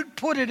desire. You'd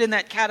put it in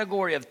that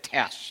category of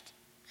test.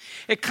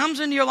 It comes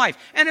into your life.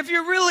 And if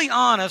you're really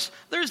honest,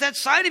 there's that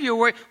side of you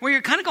where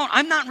you're kind of going,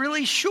 I'm not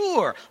really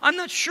sure. I'm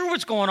not sure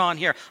what's going on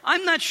here.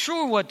 I'm not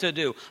sure what to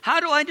do. How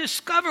do I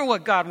discover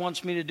what God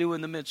wants me to do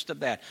in the midst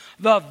of that?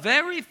 The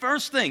very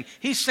first thing,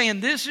 he's saying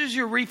this is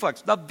your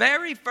reflex. The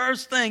very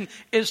first thing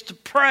is to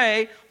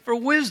pray for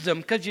wisdom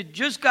because you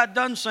just got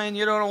done saying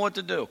you don't know what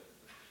to do.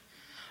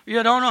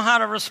 You don't know how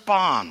to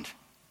respond.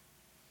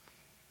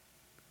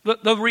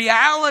 The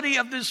reality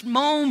of this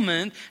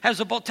moment has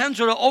the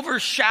potential to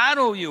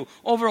overshadow you,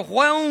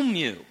 overwhelm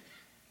you.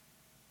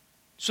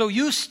 So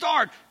you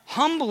start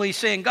humbly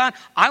saying, God,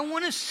 I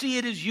want to see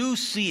it as you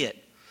see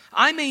it.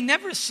 I may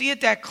never see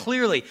it that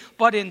clearly,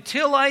 but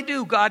until I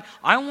do, God,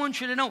 I want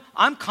you to know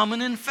I'm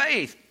coming in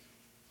faith.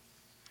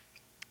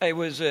 I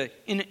was in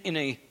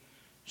a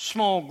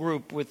small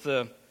group with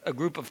a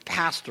group of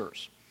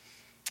pastors.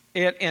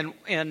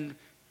 And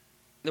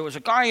there was a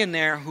guy in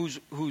there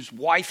whose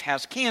wife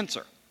has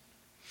cancer.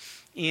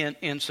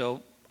 And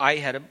so I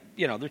had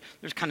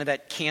there's kind of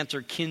that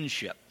cancer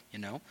kinship,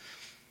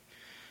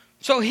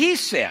 So he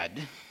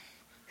said,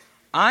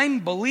 I'm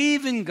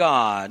believing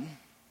God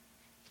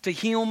to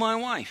heal my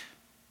wife.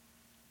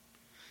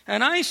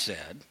 And I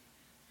said,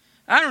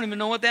 I don't even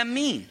know what that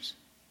means.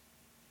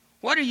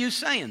 What are you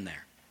saying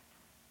there?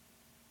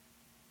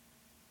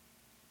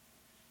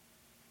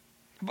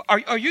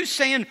 Are you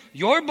saying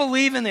you're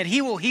believing that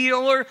he will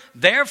heal her,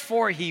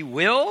 therefore he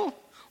will,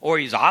 or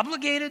he's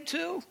obligated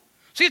to?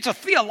 See, it's a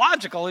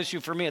theological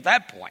issue for me at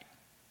that point.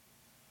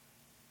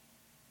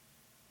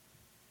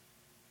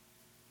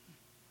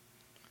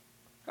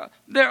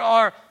 There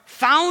are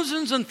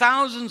thousands and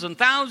thousands and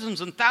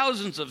thousands and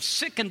thousands of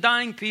sick and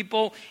dying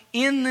people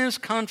in this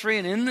country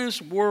and in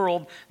this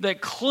world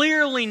that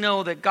clearly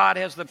know that God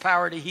has the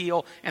power to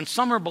heal, and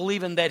some are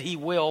believing that he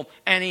will,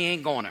 and he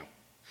ain't going to.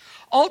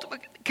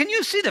 Can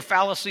you see the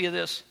fallacy of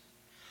this?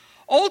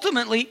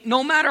 Ultimately,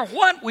 no matter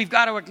what, we've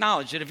got to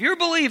acknowledge that if you're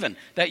believing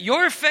that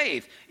your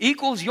faith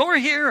equals your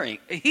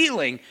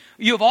healing,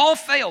 you've all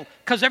failed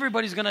because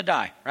everybody's going to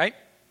die, right?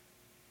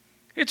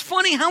 It's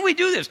funny how we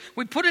do this.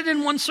 We put it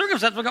in one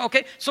circumstance. We go,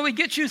 okay, so we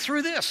get you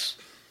through this.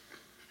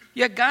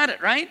 You got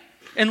it, right?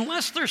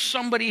 Unless there's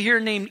somebody here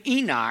named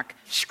Enoch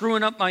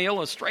screwing up my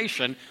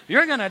illustration,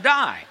 you're going to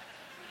die.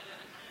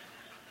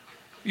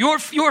 Your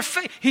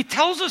faith. He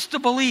tells us to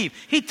believe.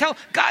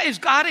 God, is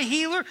God a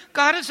healer?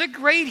 God is a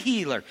great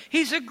healer.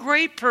 He's a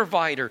great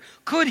provider.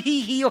 Could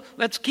he heal?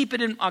 I'll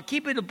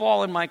keep it a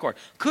ball in my court.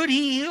 Could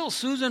he heal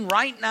Susan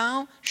right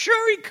now?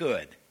 Sure he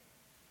could.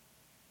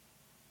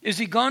 Is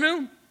he going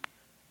to?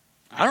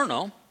 I don't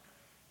know.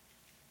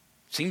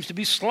 Seems to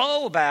be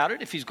slow about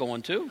it if he's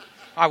going to.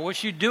 I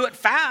wish you'd do it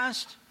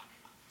fast.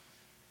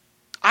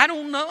 I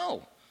don't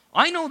know.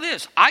 I know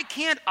this. I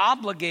can't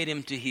obligate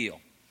him to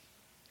heal.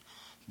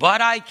 But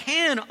I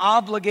can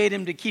obligate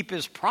him to keep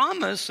his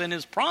promise, and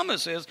his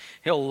promise is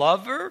he'll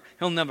love her,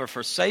 he'll never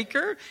forsake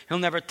her, he'll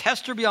never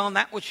test her beyond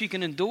that which she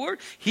can endure.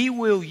 He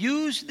will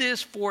use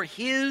this for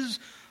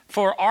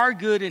our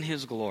good and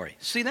his glory.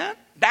 See that?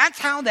 That's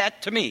how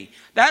that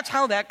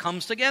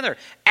comes together.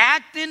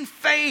 Act in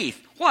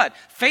faith. What?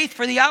 Faith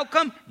for the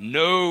outcome?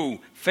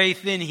 No.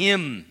 Faith in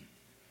him.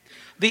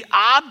 The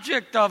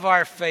object of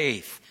our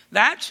faith.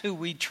 That's who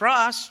we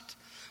trust.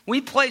 We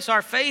place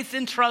our faith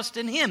and trust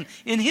in him,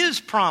 in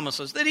his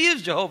promises, that he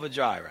is Jehovah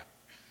Jireh,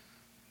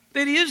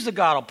 that he is the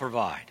God who'll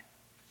provide.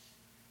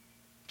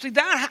 See,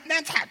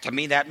 to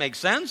me, that makes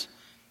sense.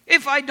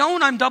 If I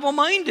don't, I'm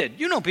double-minded.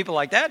 You know people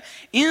like that.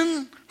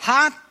 In,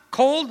 hot,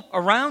 cold,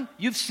 around.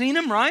 You've seen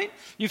them, right?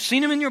 You've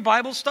seen them in your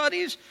Bible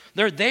studies.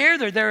 They're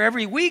there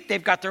every week.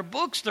 They've got their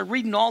books. They're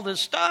reading all this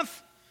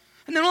stuff.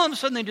 And then all of a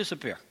sudden they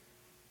disappear.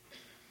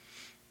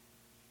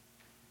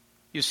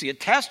 You see a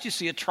test, you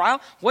see a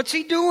trial. What's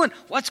he doing?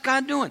 What's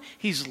God doing?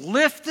 He's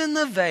lifting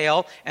the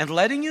veil and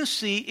letting you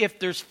see if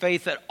there's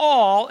faith at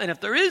all. And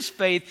if there is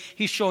faith,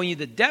 he's showing you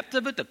the depth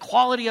of it, the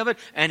quality of it,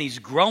 and he's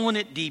growing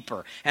it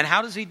deeper. And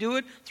how does he do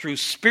it? Through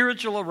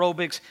spiritual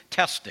aerobics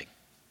testing.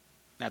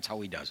 That's how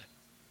he does it.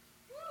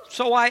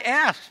 So I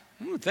asked,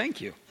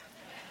 thank you.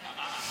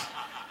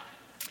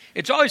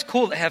 It's always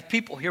cool to have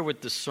people here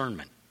with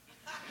discernment.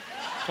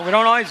 So we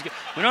don't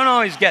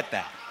always get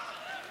that.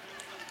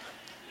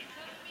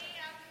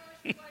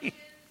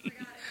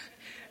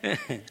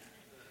 And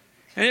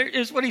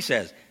here's what he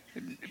says.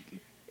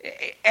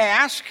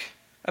 Ask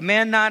a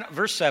man not,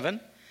 verse 7,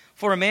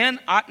 for a man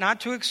ought not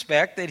to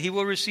expect that he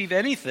will receive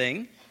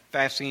anything,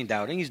 fasting and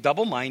doubting. He's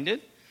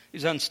double-minded.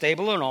 He's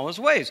unstable in all his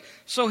ways.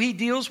 So he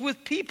deals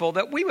with people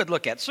that we would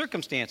look at,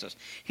 circumstances.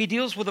 He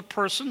deals with a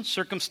person,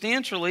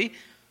 circumstantially,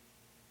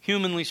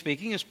 humanly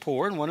speaking, is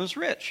poor and one who's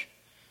rich.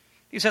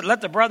 He said,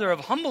 let the brother of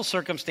humble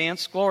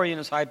circumstance glory in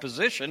his high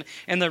position,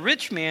 and the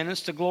rich man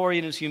is to glory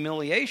in his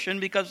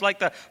humiliation, because like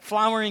the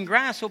flowering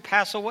grass he'll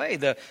pass away.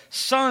 The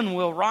sun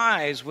will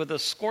rise with a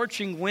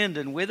scorching wind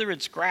and wither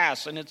its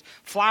grass, and its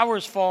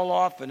flowers fall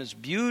off, and its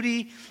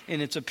beauty and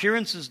its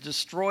appearance is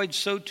destroyed.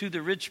 So too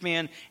the rich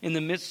man in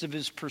the midst of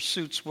his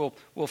pursuits will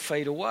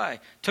fade away.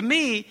 To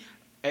me,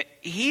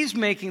 he's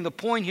making the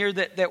point here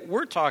that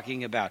we're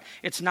talking about.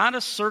 It's not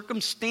a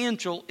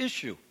circumstantial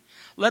issue.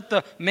 Let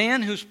the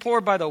man who's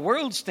poor by the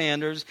world's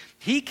standards,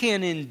 he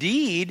can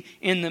indeed,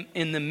 in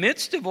the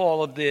midst of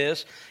all of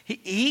this,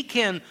 he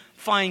can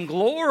find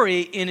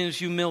glory in his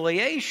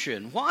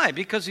humiliation. Why?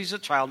 Because he's a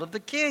child of the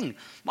king.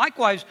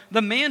 Likewise,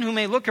 the man who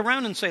may look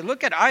around and say,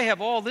 look I have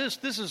all this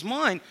is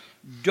mine.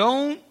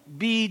 Don't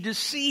be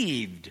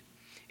deceived.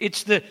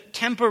 It's the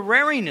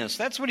temporariness.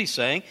 That's what he's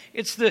saying.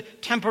 It's the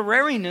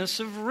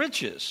temporariness of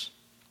riches.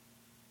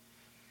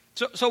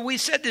 So we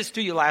said this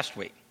to you last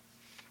week.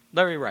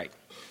 Larry Wright.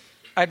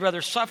 I'd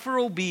rather suffer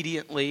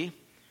obediently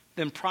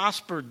than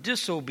prosper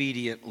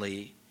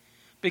disobediently,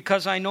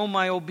 because I know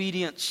my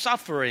obedient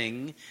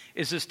suffering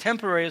is as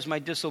temporary as my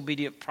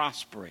disobedient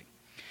prospering.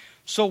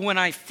 So when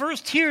I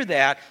first hear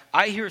that,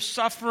 I hear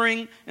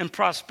suffering and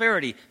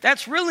prosperity.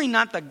 That's really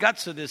not the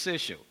guts of this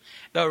issue.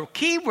 The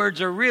key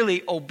words are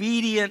really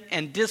obedient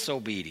and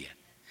disobedient.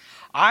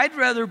 I'd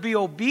rather be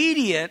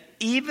obedient,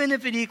 even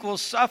if it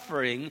equals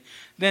suffering,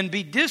 than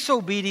be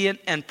disobedient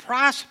and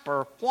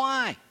prosper.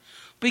 Why?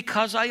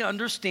 Because I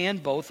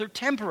understand both are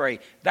temporary.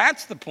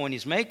 That's the point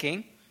he's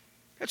making.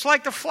 It's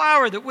like the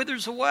flower that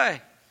withers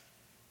away.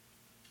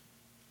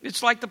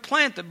 It's like the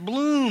plant that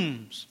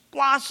blooms,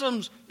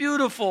 blossoms,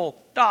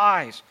 beautiful,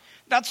 dies.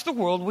 That's the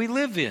world we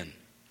live in.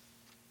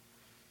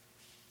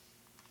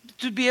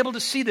 To be able to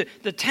see the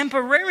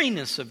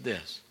temporariness of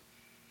this.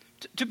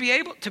 To be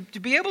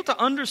able to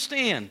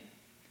understand.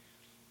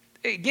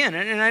 Again,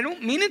 and I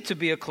don't mean it to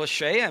be a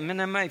cliche. I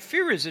mean, my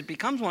fear is it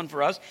becomes one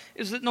for us,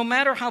 is that no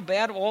matter how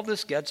bad all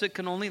this gets, it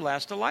can only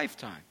last a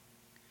lifetime.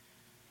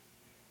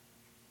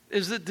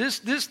 Is that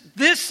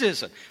this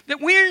isn't. That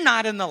we're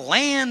not in the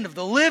land of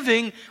the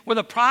living with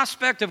a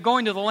prospect of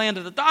going to the land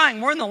of the dying.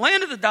 We're in the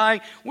land of the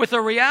dying with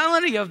a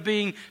reality of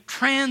being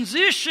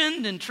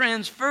transitioned and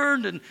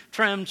transferred and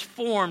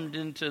transformed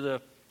into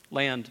the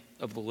land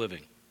of the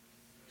living.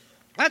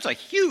 That's a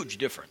huge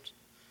difference.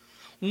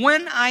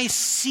 When I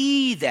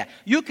see that,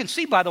 you can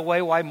see, by the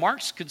way, why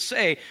Marx could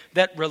say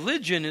that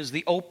religion is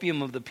the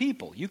opium of the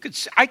people.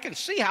 I can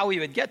see how he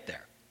would get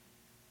there.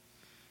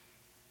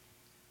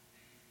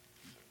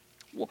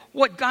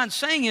 What God's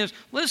saying is,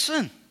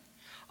 listen,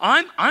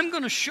 I'm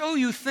going to show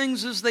you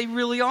things as they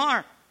really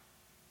are.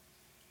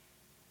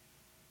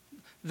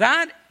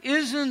 That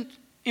isn't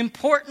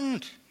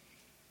important.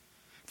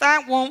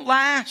 That won't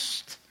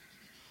last.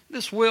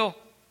 This will.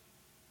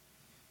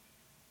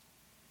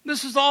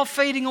 This is all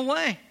fading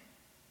away.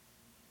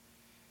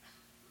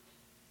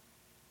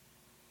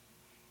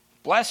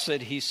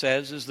 Blessed, he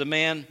says, is the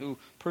man who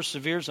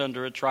perseveres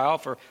under a trial,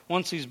 for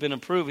once he's been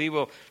approved, he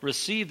will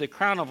receive the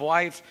crown of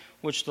life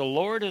which the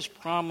Lord has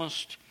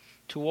promised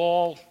to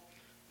all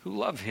who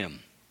love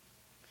him.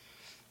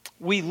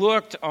 We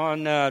looked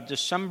on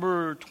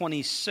December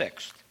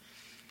 26th.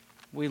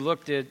 We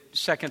looked at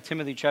 2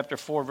 Timothy chapter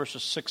 4,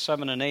 verses 6,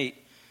 7, and 8.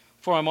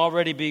 For I'm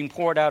already being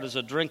poured out as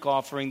a drink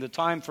offering. The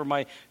time for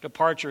my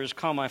departure has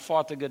come. I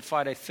fought the good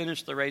fight. I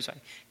finished the race. I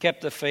kept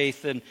the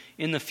faith. And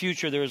in the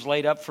future there is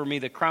laid up for me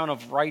the crown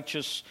of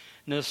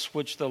righteousness,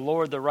 which the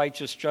Lord, the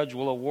righteous judge,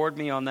 will award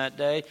me on that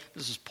day.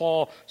 This is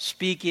Paul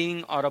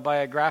speaking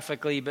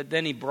autobiographically, but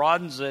then he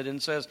broadens it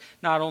and says,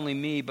 not only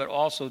me, but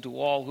also to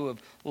all who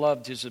have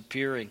loved his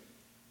appearing.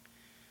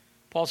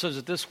 Paul says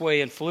it this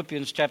way in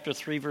Philippians chapter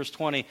 3, verse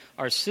 20,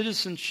 our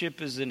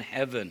citizenship is in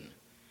heaven,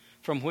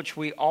 from which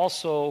we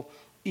also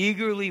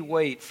eagerly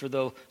wait for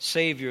the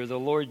Savior, the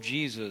Lord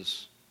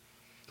Jesus,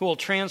 who will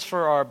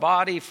transfer our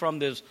body from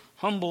this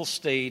humble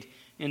state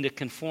into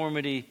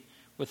conformity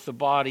with the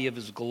body of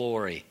his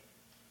glory.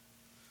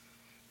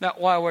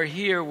 That while we're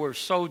here, we're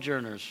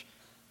sojourners,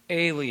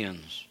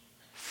 aliens,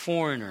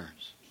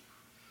 foreigners.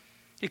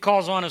 He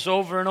calls on us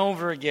over and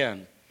over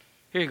again.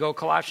 Here you go,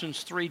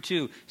 Colossians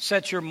 3:2.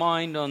 Set your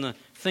mind on the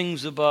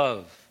things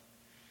above.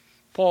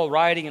 Paul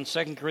writing in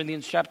 2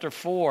 Corinthians chapter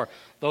 4,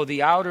 though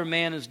the outer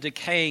man is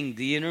decaying,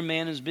 the inner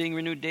man is being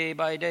renewed day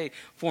by day,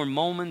 for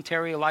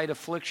momentary light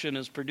affliction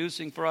is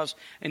producing for us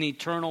an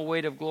eternal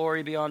weight of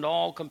glory beyond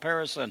all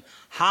comparison.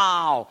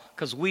 How?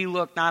 Because we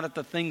look not at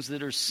the things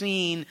that are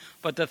seen,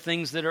 but the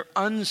things that are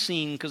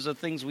unseen, because the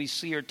things we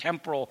see are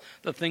temporal.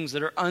 The things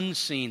that are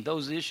unseen,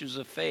 those issues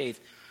of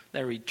faith,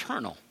 they're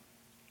eternal.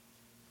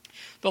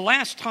 The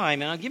last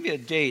time, and I'll give you a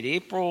date,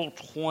 April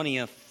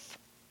 20th,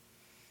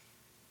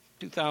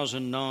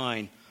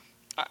 2009,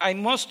 I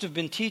must have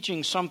been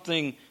teaching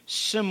something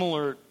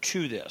similar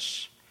to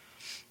this.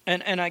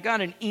 And I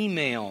got an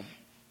email.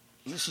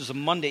 This is a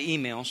Monday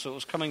email, so it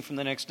was coming from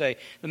the next day.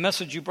 The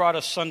message you brought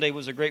us Sunday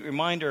was a great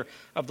reminder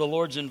of the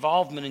Lord's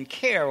involvement and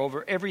care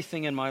over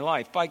everything in my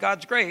life. By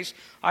God's grace,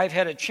 I've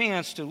had a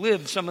chance to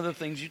live some of the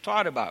things you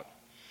taught about.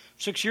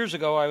 6 years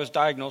ago, I was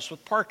diagnosed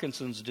with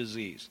Parkinson's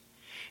disease.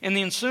 In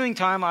the ensuing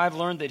time, I've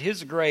learned that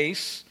His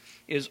grace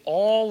is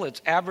all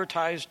it's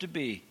advertised to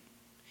be.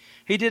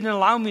 He didn't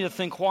allow me to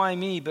think, why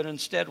me, but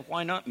instead,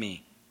 why not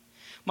me?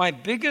 My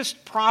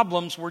biggest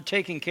problems were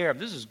taken care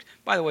of.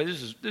 By the way,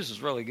 this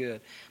is really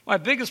good. My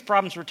biggest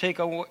problems were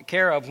taken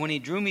care of when He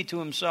drew me to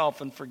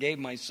Himself and forgave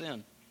my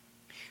sin.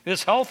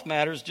 This health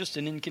matter is just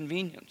an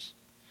inconvenience.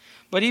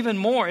 But even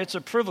more, it's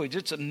a privilege.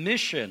 It's a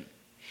mission.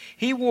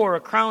 He wore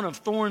a crown of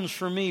thorns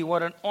for me.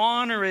 What an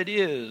honor it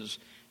is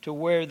to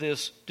wear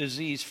this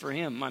disease for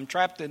Him. I'm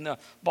trapped in the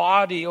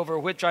body over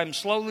which I'm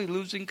slowly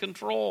losing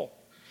control.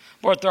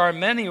 But there are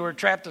many who are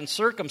trapped in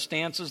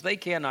circumstances they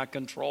cannot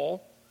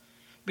control,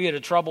 be it a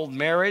troubled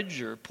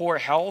marriage or poor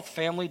health,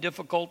 family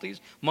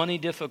difficulties, money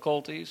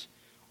difficulties,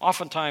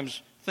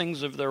 oftentimes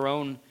things of their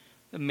own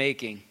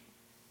making.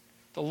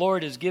 The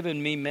Lord has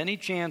given me many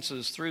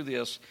chances through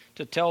this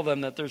to tell them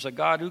that there's a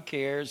God who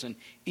cares, and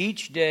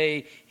each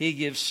day He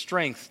gives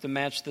strength to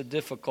match the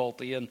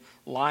difficulty, and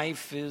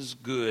life is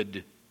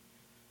good.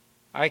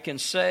 I can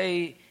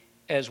say,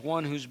 as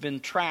one who's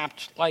been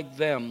trapped like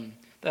them,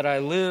 that I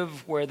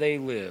live where they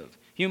live.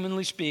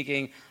 Humanly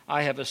speaking,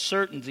 I have a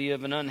certainty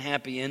of an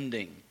unhappy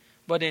ending.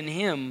 But in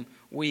him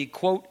we,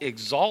 quote,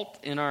 exult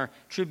in our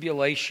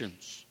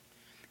tribulations.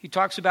 He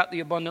talks about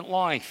the abundant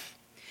life.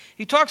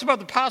 He talks about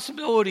the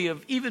possibility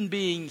of even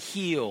being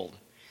healed.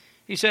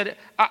 He said,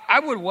 I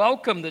would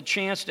welcome the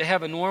chance to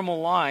have a normal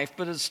life,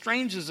 but as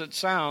strange as it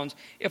sounds,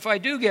 if I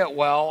do get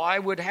well, I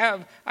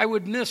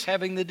would miss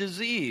having the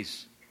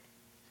disease.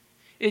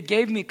 It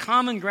gave me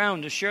common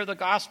ground to share the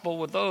gospel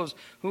with those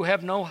who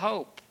have no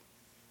hope.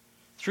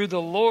 Through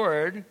the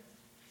Lord,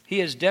 he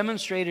has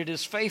demonstrated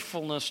his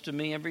faithfulness to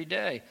me every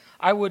day.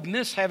 I would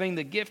miss having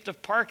the gift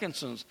of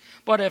Parkinson's.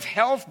 But if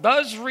health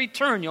does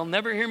return, you'll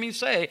never hear me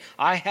say,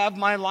 I have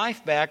my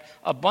life back.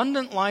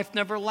 Abundant life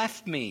never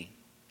left me.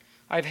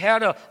 I've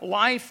had a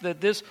life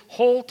that this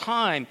whole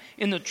time,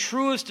 in the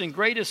truest and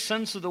greatest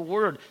sense of the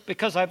word,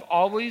 because I've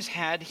always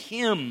had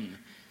him.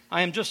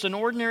 I am just an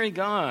ordinary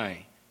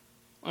guy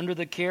under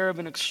the care of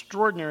an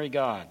extraordinary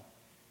God.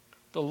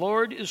 The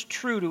Lord is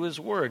true to his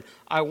word.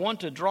 I want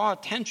to draw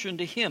attention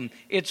to him.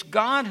 It's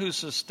God who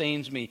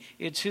sustains me.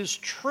 It's his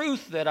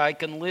truth that I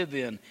can live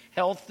in,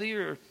 healthy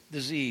or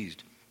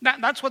diseased.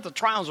 That's what the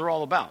trials are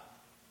all about.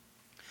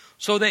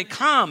 So they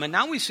come, and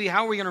now we see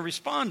how we're going to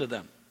respond to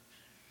them.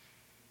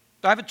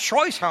 I have a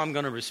choice how I'm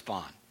going to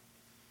respond.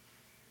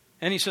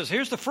 And he says,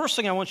 here's the first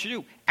thing I want you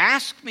to do.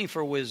 Ask me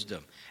for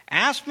wisdom.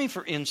 Ask me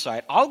for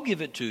insight. I'll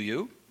give it to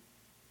you.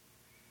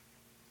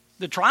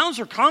 The trials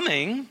are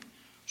coming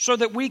so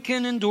that we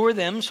can endure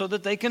them, so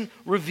that they can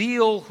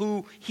reveal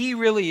who he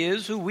really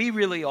is, who we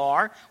really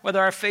are, whether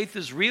our faith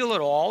is real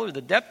at all or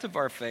the depth of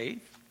our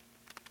faith.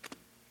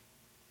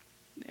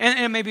 And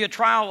it may be a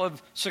trial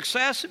of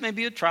success, it may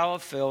be a trial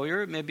of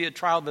failure, it may be a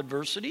trial of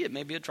adversity, it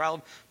may be a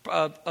trial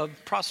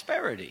of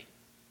prosperity.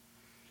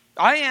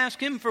 I ask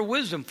him for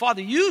wisdom.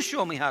 Father, you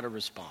show me how to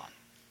respond,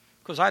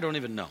 because I don't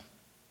even know.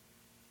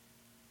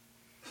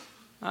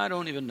 I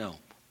don't even know.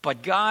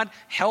 But God,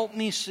 help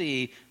me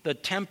see the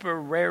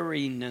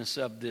temporariness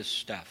of this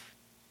stuff.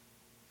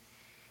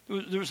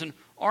 There was an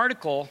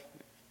article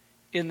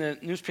in the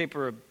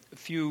newspaper a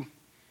few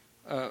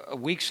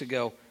weeks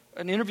ago,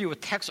 an interview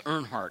with Tex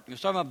Earnhardt. He was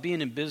talking about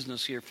being in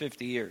business here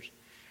 50 years.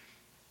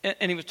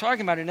 And he was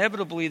talking about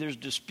inevitably there's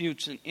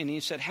disputes. And he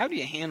said, how do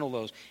you handle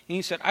those? And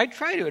he said, I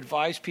try to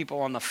advise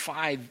people on the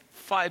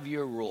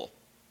five-year rule.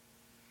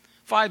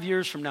 5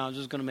 years from now, is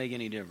this going to make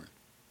any difference?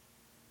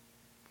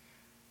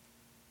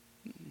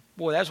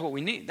 Boy, that's what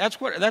we need. That's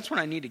what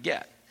I need to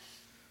get.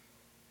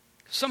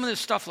 Some of this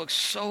stuff looks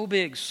so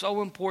big,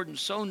 so important,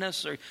 so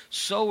necessary,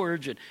 so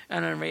urgent,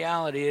 and in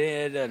reality,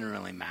 it doesn't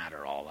really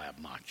matter all that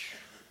much.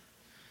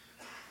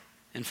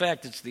 In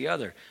fact, it's the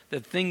other. The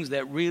things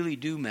that really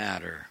do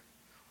matter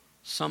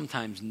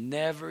sometimes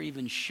never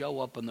even show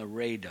up on the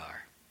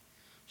radar.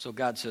 So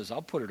God says,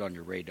 I'll put it on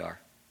your radar.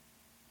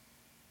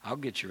 I'll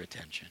get your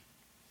attention.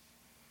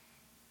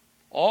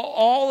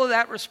 All of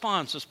that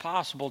response is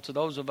possible to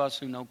those of us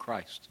who know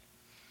Christ,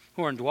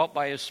 who are indwelt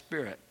by his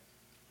Spirit.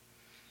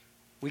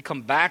 We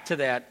come back to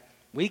that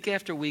week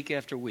after week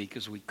after week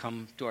as we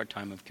come to our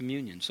time of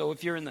communion. So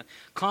if you're in the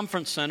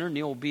conference center,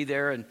 Neil will be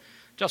there in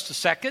just a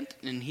second,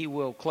 and he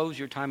will close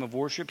your time of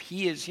worship.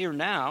 He is here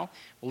now.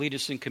 Will lead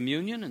us in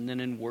communion and then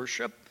in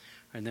worship,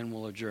 and then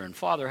we'll adjourn.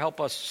 Father,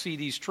 help us see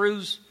these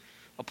truths,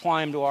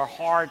 apply them to our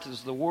hearts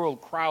as the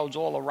world crowds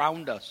all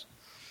around us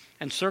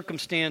and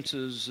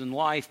circumstances in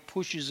life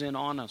pushes in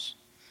on us.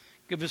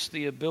 Give us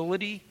the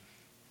ability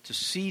to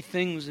see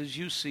things as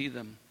you see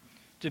them,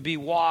 to be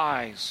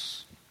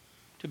wise,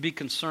 to be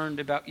concerned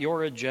about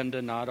your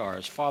agenda, not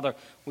ours. Father,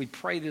 we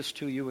pray this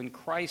to you in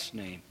Christ's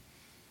name.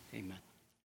 Amen.